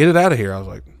they're like, "Get it out of here." I was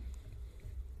like,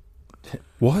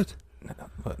 "What?"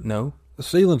 No. The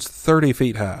ceiling's 30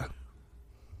 feet high.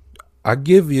 I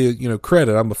give you,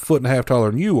 credit. I'm a foot and a half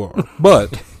taller than you are,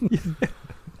 but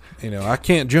I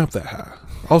can't jump that high.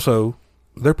 Also,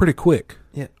 they're pretty quick.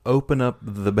 Yeah. Open up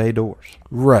the bay doors.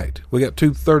 Right. We got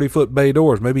two 30-foot bay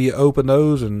doors. Maybe you open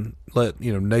those and let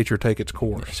nature take its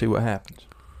course. See what happens.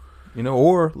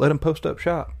 Or let them post up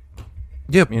shop.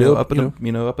 Yep. Up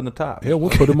in the top. Yeah, we'll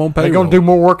put them on They're payroll. going to do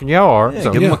more work than y'all are. Yeah,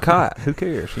 so. give them Yeah. a cot. Who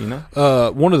cares?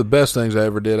 One of the best things I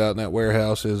ever did out in that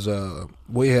warehouse is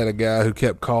we had a guy who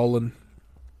kept calling.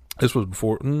 This was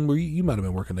before you might have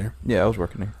been working there. Yeah, I was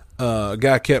working there. A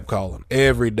guy kept calling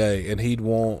every day, and he'd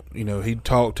he'd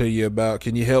talk to you about,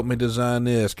 can you help me design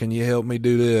this? Can you help me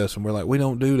do this? And we're like, we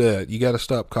don't do that. You got to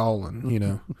stop calling,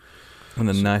 In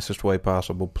the nicest way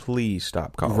possible. Please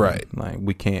stop calling. Right. Like,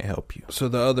 we can't help you. So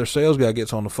the other sales guy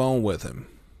gets on the phone with him,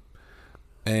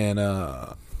 and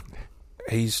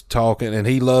he's talking, and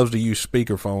he loves to use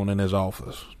speakerphone in his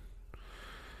office.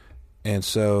 And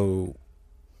so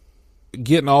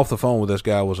getting off the phone with this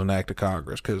guy was an act of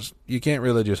Congress, because you can't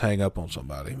really just hang up on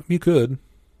somebody. You could,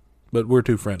 but we're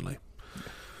too friendly.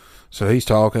 So he's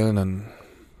talking, and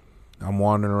I'm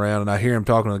wandering around, and I hear him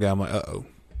talking to the guy. I'm like, uh-oh.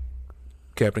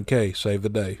 Captain K, save the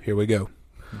day. Here we go.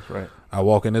 That's right. I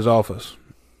walk in his office,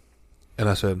 and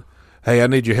I said, hey, I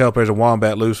need your help. There's a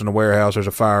wombat loose in the warehouse. There's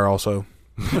a fire also.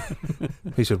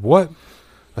 He said, what?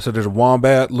 I said, there's a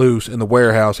wombat loose in the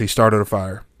warehouse. He started a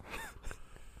fire.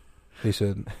 He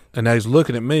said, and now he's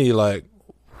looking at me like,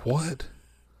 what?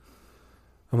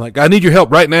 I'm like, I need your help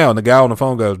right now. And the guy on the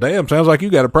phone goes, damn, sounds like you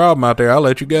got a problem out there. I'll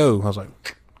let you go. I was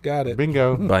like, got it.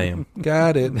 Bingo. Bam.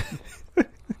 Got it.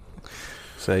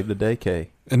 Save the day, K.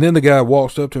 And then the guy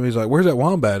walks up to me. He's like, where's that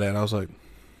wombat at? I was like,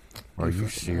 Are you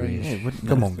serious? Hey,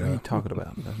 Come on, What are guy. you talking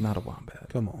about? That's not a wombat.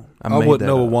 come on. I I made wouldn't that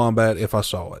know a up. wombat if I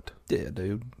saw it. Yeah,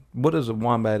 dude. What does a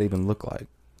wombat even look like?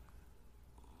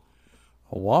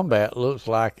 A wombat looks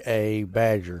like a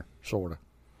badger, sort of.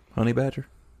 Honey badger?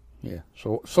 Yeah,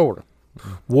 sort of.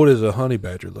 What does a honey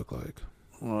badger look like?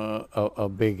 A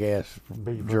big ass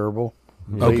gerbil.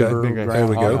 Okay, Beaver, big ass. There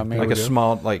we go. I mean, Like a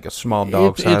go. small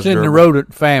dog it's size in the gerbil.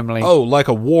 rodent family. Oh, like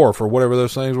a wharf or whatever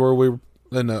those things were we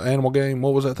in the animal game.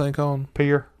 What was that thing called?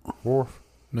 Pier, wharf.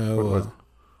 No, What was it?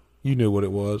 you knew what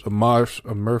it was. A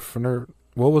murfiner.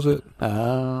 What was it?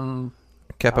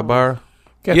 Capybara?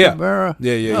 Capybara.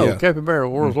 Yeah, yeah, Oh, yeah. capybara,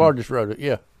 world's largest rodent.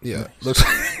 Yeah. Yeah. Looks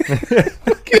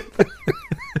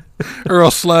Earl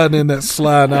sliding in that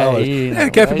sly knowledge. you Hey, know,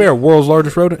 capybara, world's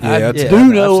largest rodent. Yeah, I that's yeah. it.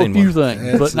 do know I've a seen few one.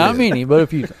 things, but That's not it. many, but a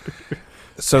few things.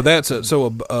 So that's a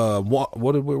what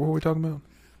were we talking about?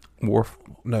 Wharf?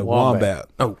 No, Wombat. wombat.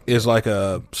 Oh, is like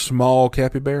a small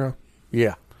capybara,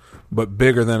 Yeah. but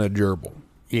bigger than a gerbil.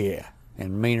 Yeah.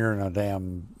 And meaner than a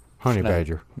damn Honey snake.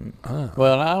 badger.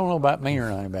 Well, I don't know about meaner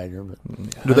than a honey badger,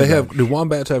 but Do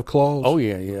wombats have claws? oh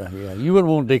yeah. You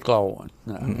wouldn't want to declaw one.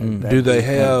 No, Do they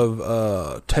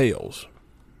have tails?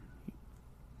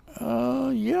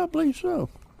 Yeah, I believe so.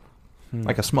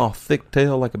 Like a small thick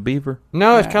tail like a beaver?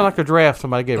 No, it's kind of like a giraffe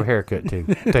somebody gave a haircut to.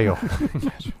 Tail.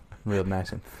 Real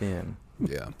nice and thin.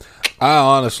 Yeah. I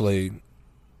honestly,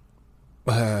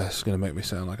 it's going to make me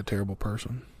sound like a terrible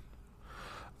person.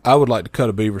 I would like to cut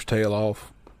a beaver's tail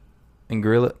off. And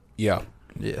grill it? Yeah.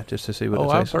 Yeah, just to see what Oh, it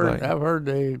I've tastes heard. like. I've heard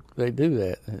they do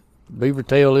that. Beaver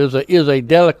tail is a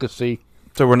delicacy.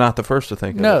 So we're not the first to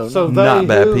think No. of it. So not they,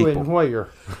 bad who, people. and where?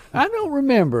 I don't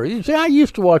remember. You see, I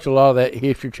used to watch a lot of that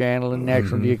History Channel and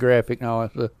National Geographic and all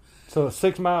that stuff. So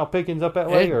 6 Mile Pickens up that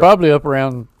way? It's Or? probably up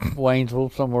around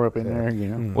Waynesville, somewhere up in there. You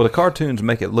know. Well, the cartoons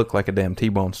make it look like a damn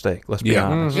T-bone steak. Let's be Yeah.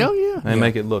 honest. Oh yeah. They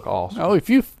make it look awesome. Oh, if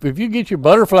you get your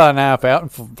butterfly knife out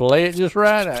and fillet it just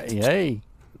right, hey.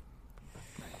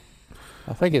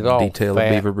 I think it's all Detail fat.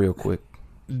 a beaver real quick.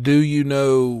 Do you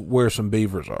know where some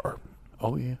beavers are?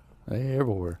 Oh yeah, they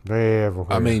everywhere. Everywhere.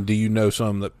 I mean, do you know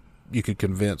some that you could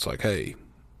convince, like, hey,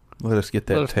 Let us get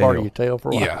that Let us part of tail. your tail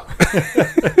for a while.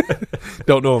 Yeah.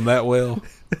 Don't know him that well.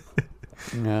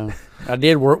 No, I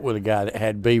did work with a guy that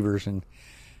had beavers, and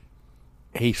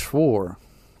he swore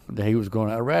that he was going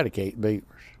to eradicate beavers.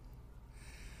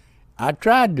 I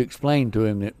tried to explain to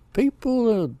him that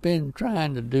people have been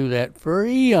trying to do that for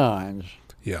eons.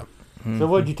 Yeah. So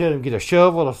what'd you tell him? Get a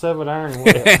shovel, a 7-iron,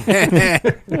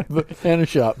 and what else? And a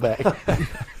shop vac.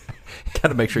 Got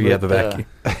to make sure you have the vacuum.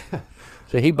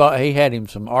 So he had him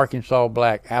some Arkansas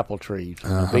black apple trees.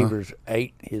 And the beavers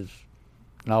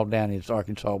gnawed down his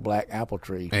Arkansas black apple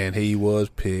tree. And he was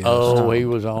pissed. Oh, he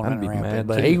was on I'd and be around mad it.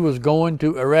 But too. he was going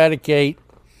to eradicate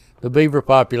the beaver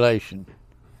population.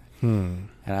 Hmm.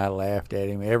 And I laughed at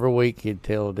him. Every week he'd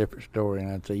tell a different story,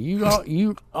 and I'd say,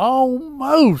 you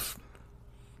almost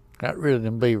got rid of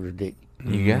them beavers, Dick.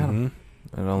 You got them.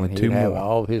 And only And 2 he'd have more.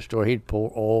 all of his story. He'd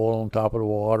pour oil on top of the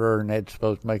water, and that's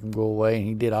supposed to make them go away, and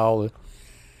he did all the...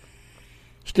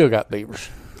 Still got beavers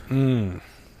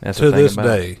That's To the thing this about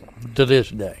it. day, to this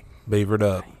day. beavered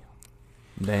up.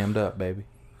 Damned up, baby.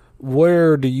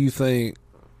 Where do you think?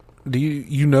 Do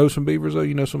you know some beavers though?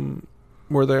 You know some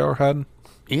where they are hiding?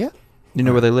 Yeah, You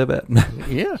know where they live at?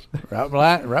 yeah.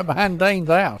 Right behind Dane's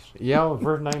house. Yeah, on a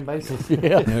first name basis.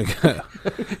 Yeah.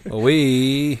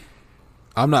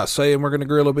 I'm not saying we're going to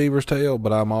grill a beaver's tail,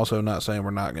 but I'm also not saying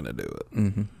we're not going to do it.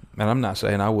 Mm-hmm. And I'm not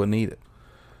saying I wouldn't eat it.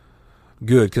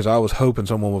 Good, because I was hoping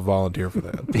someone would volunteer for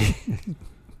that.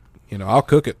 I'll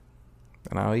cook it.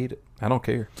 And I'll eat it. I don't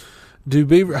care. Do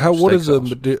beaver? What is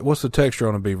Steak what's the texture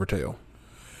on a beaver tail?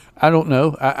 I don't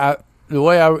know. The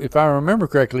way if I remember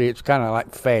correctly, it's kind of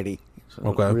like fatty. It's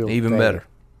Okay. real Even fatty.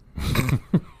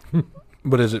 better.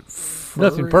 But is it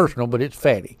Nothing furry? personal, but it's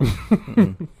fatty.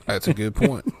 That's a good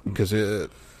point because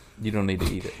it. You don't need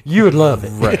to eat it. You would love it.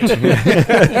 Right.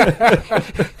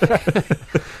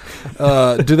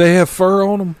 Do they have fur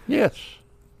on them? Yes.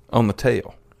 On the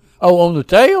tail. Oh, on the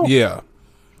tail? Yeah.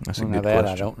 That's a Well, now good that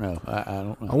question. I don't know. I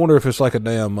don't I know. wonder if it's like a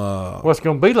damn. What's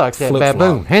going to be like that Flip-flop.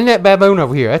 baboon? Hand that baboon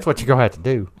over here. That's what you're going to have to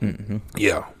do. Mm-hmm.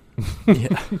 Yeah.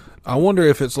 Yeah. I wonder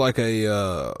if it's like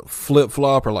a flip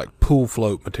flop or like pool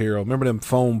float material. Remember them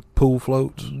foam pool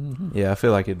floats? Yeah, I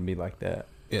feel like it'd be like that.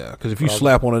 Yeah, because if you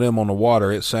slap one of them on the water,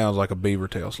 it sounds like a beaver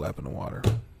tail slapping the water.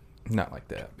 Not like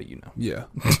that, but you know. Yeah.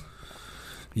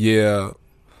 Yeah.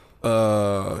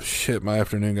 Shit, my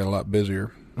afternoon got a lot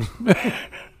busier.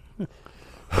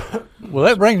 Well,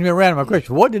 that brings me around to my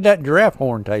question. What did that giraffe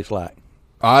horn taste like?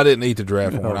 I didn't eat the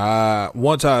giraffe horn.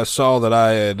 Once I saw that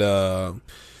I had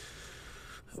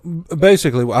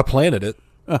basically I planted it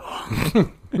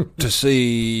to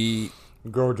see.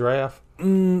 Grow a giraffe.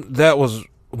 That was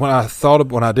when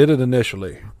I did it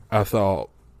initially. I thought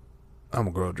I'm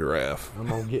gonna grow a giraffe. I'm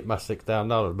going to get my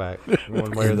 $6,000 back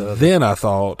one way or the other. Then I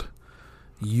thought,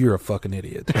 you're a fucking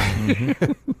idiot.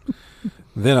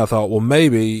 Then I thought, well,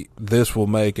 maybe this will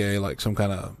make some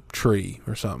kind of tree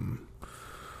or something.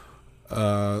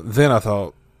 Then I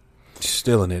thought,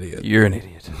 still an idiot. You're an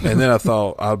idiot. And then I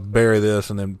thought, I'll bury this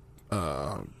and then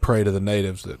pray to the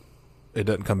natives that it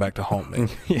doesn't come back to haunt me.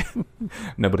 Yeah.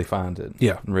 Nobody finds it.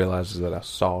 Yeah. And realizes that I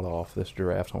sawed off this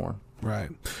giraffe's horn. Right.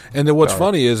 And then what's Sorry.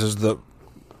 funny is the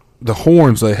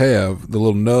horns they have, the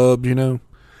little nubs,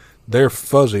 they're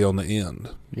fuzzy on the end.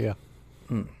 Yeah.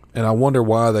 And I wonder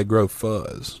why they grow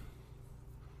fuzz.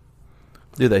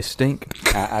 Do they stink?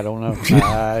 I don't know.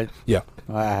 Yeah.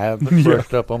 I haven't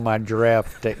brushed up on my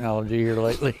giraffe technology here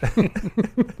lately.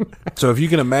 So if you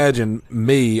can imagine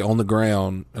me on the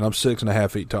ground, and I'm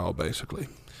 6.5 feet tall, basically,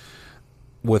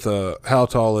 with how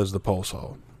tall is the pole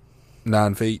saw?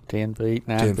 9 feet. 10 feet,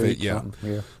 9 10 feet, feet, yeah.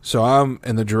 something. Yeah. So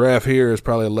and the giraffe here is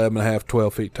probably 11.5,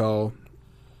 12 feet tall.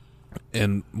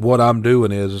 And what I'm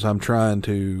doing is I'm trying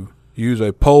to use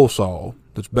a pole saw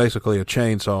that's basically a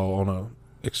chainsaw on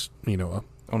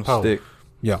On a Oh. stick.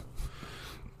 yeah.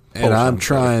 And I'm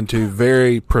trying to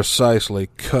very precisely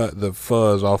cut the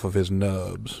fuzz off of his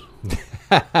nubs.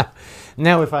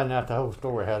 Now we find out the whole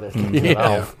story how that's going to get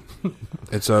off.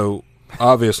 And so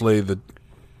obviously the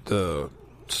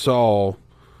saw,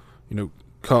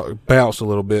 bounced a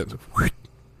little bit,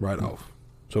 right off.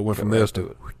 So it went from this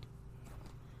to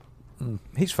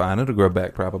He's fine. It'll grow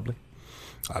back probably.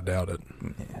 I doubt it.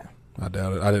 Yeah. I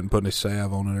doubt it. I didn't put any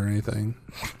salve on it or anything.